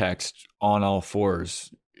context, On All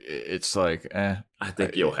Fours, it's like, I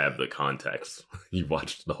think you'll have the context. You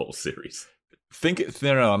watched the whole series.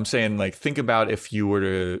 I'm saying, like, think about if you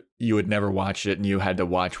would never watch it and you had to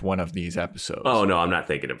watch one of these episodes. Oh no, I'm not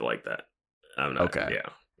thinking of it like that. I'm not. Okay. Yeah,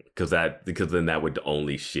 because then that would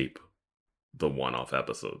only shape the one-off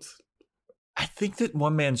episodes. I think that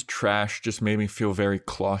One Man's Trash just made me feel very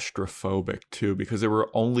claustrophobic too, because they were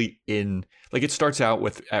only in, like, it starts out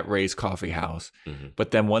at Ray's coffee house,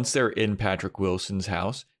 but then once they're in Patrick Wilson's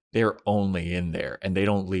house, they're only in there and they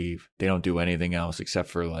don't leave. They don't do anything else except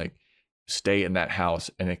for like stay in that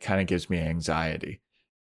house, and it kind of gives me anxiety.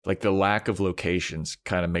 Like, the lack of locations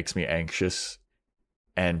kind of makes me anxious,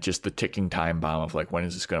 and just the ticking time bomb of like, when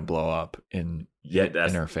is this going to blow up in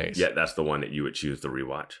her face? Yeah, that's the one that you would choose to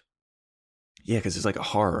rewatch. Yeah, because it's like a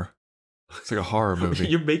horror. It's like a horror movie.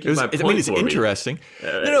 You're making my point. I mean, it's interesting.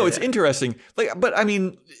 No, it's interesting. Like, but I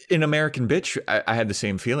mean, in American Bitch, I had the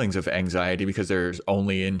same feelings of anxiety because there's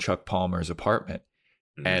only in Chuck Palmer's apartment,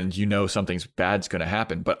 and you know something's bad's going to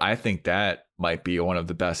happen. But I think that might be one of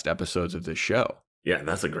the best episodes of this show. Yeah,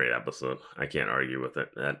 that's a great episode. I can't argue with it.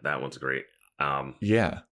 That one's great.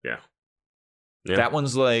 Yeah. That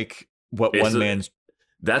one's like what it's one man's.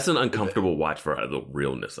 That's an uncomfortable watch for the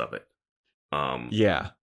realness of it.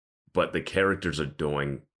 But the characters are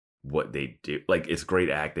doing what they do. Like, it's great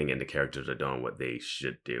acting, and the characters are doing what they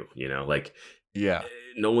should do. You know, like,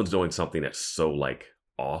 no one's doing something that's so like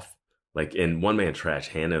off. Like in One Man's Trash,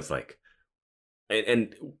 Hannah's like,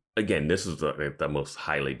 and again, this is the most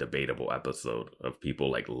highly debatable episode of people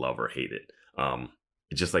like love or hate it.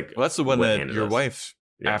 It's just like, well, that's the one that Hannah your wife.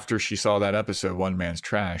 Yeah. After she saw that episode, One Man's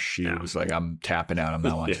Trash, she was like, I'm tapping out. I'm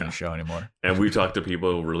not watching the show anymore. And we talked to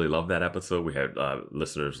people who really love that episode. We had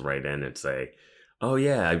listeners write in and say, oh,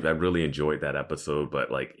 yeah, I really enjoyed that episode.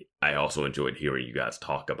 But like, I also enjoyed hearing you guys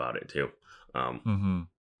talk about it, too.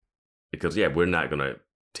 Because, we're not going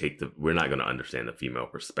to understand the female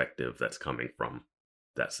perspective that's coming from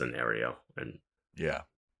that scenario. And yeah.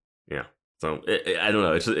 So I don't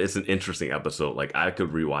know. It's an interesting episode. Like, I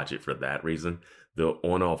could rewatch it for that reason. The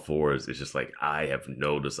On All Fours is just like, I have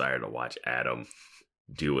no desire to watch Adam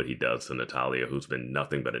do what he does to Natalia, who's been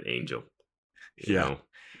nothing but an angel. You know?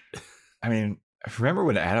 I mean, remember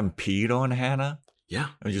when Adam peed on Hannah? Yeah.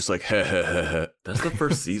 I'm just like, heh, heh, heh, heh. That's the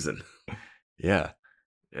first season. Yeah.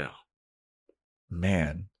 Yeah.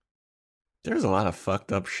 Man. There's a lot of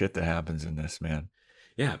fucked up shit that happens in this, man.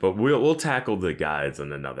 Yeah, but we'll tackle the guys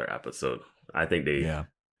in another episode. I think they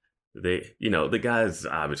the guys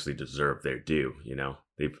obviously deserve their due,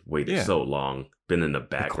 They've waited so long, been in the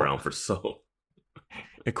background for so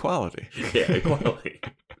equality. Yeah, equality.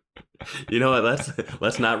 You know what?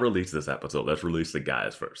 Let's not release this episode. Let's release the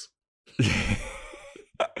guys first.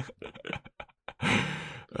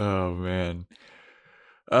 Oh man.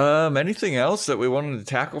 Anything else that we wanted to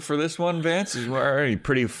tackle for this one, Vance? Is already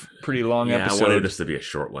pretty long episode. I wanted this to be a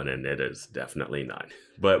short one, and it is definitely not.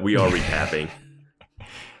 But we are recapping.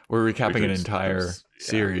 We're recapping an entire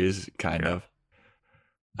series, kind of.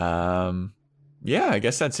 Yeah, I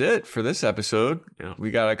guess that's it for this episode. Yeah. We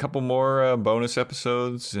got a couple more bonus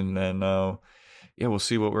episodes, and then we'll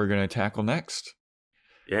see what we're gonna tackle next.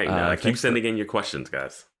 Yeah, keep sending in your questions,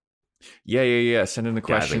 guys. Yeah. Send in the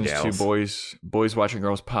questions to boys watching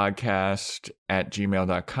girls podcast at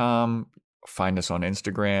gmail.com. Find us on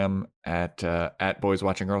Instagram at boys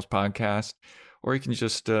watching girls podcast, or you can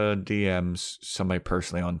just DM somebody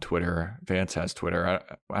personally on Twitter. Vance has Twitter.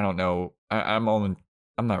 I don't know. I'm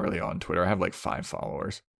not really on Twitter. I have like 5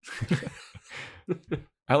 followers.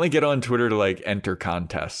 I only get on Twitter to like enter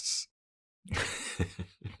contests.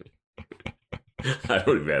 I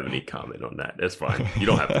don't even have any comment on that. That's fine. You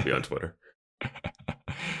don't have to be on Twitter.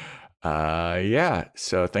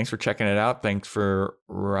 So thanks for checking it out. Thanks for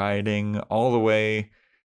riding all the way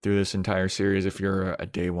through this entire series. If you're a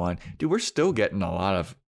day one, dude, we're still getting a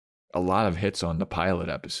lot of hits on the pilot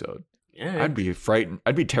episode. Yeah. I'd be frightened.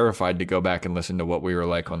 I'd be terrified to go back and listen to what we were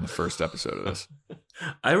like on the first episode of this.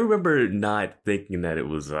 I remember not thinking that it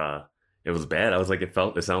was bad. I was like, it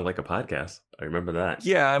sounded like a podcast. I remember that.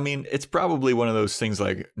 Yeah, I mean, it's probably one of those things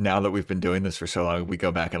like now that we've been doing this for so long, we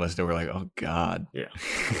go back and listen to it, we're like, oh God. Yeah.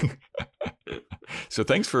 So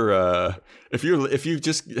thanks for if you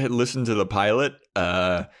just listened to the pilot,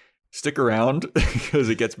 stick around because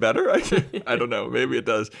it gets better. I don't know. Maybe it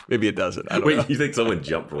does. Maybe it doesn't. I don't know. You think someone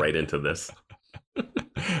jumped right into this?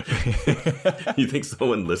 You think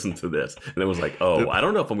someone listened to this and it was like, oh, I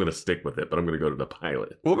don't know if I'm going to stick with it, but I'm going to go to the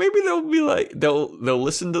pilot. Well, maybe they'll be like, they'll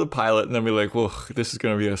listen to the pilot and then be like, well, this is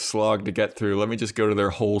going to be a slog to get through. Let me just go to their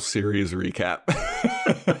whole series recap.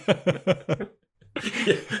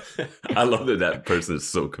 Yeah. I love that person is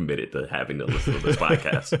so committed to having to listen to this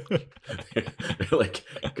podcast. They're like,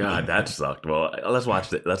 God, that sucked. Well, let's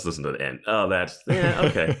watch it. Let's listen to the end. Oh,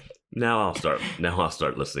 okay. Now I'll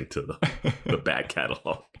start listening to the back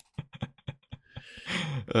catalog.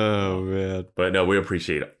 Oh man. But no, we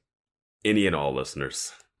appreciate any and all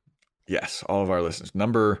listeners. Yes, all of our listeners.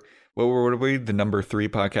 What were we? The number 3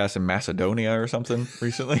 podcast in Macedonia or something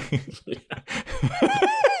recently?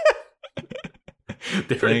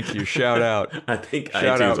 Thank you. Shout out. I think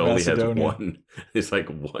iTunes only has one. It's like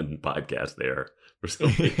one podcast there for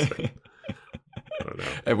some reason. I don't know.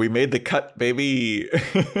 And we made the cut, baby.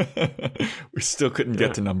 We still couldn't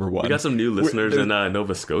get to number 1. We got some new listeners in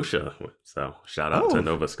Nova Scotia. So shout out to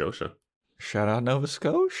Nova Scotia. Shout out Nova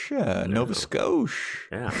Scotia. Nova Scotia.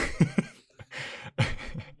 Yeah.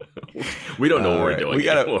 We don't know what we're doing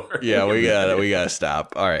anymore. Yeah, we gotta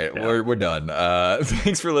stop. All right, yeah. We're done.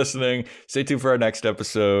 Thanks for listening. Stay tuned for our next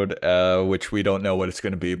episode, which we don't know what it's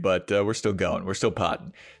going to be, but we're still going. We're still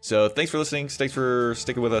potting. So thanks for listening. Thanks for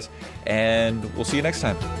sticking with us, and we'll see you next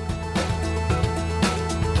time.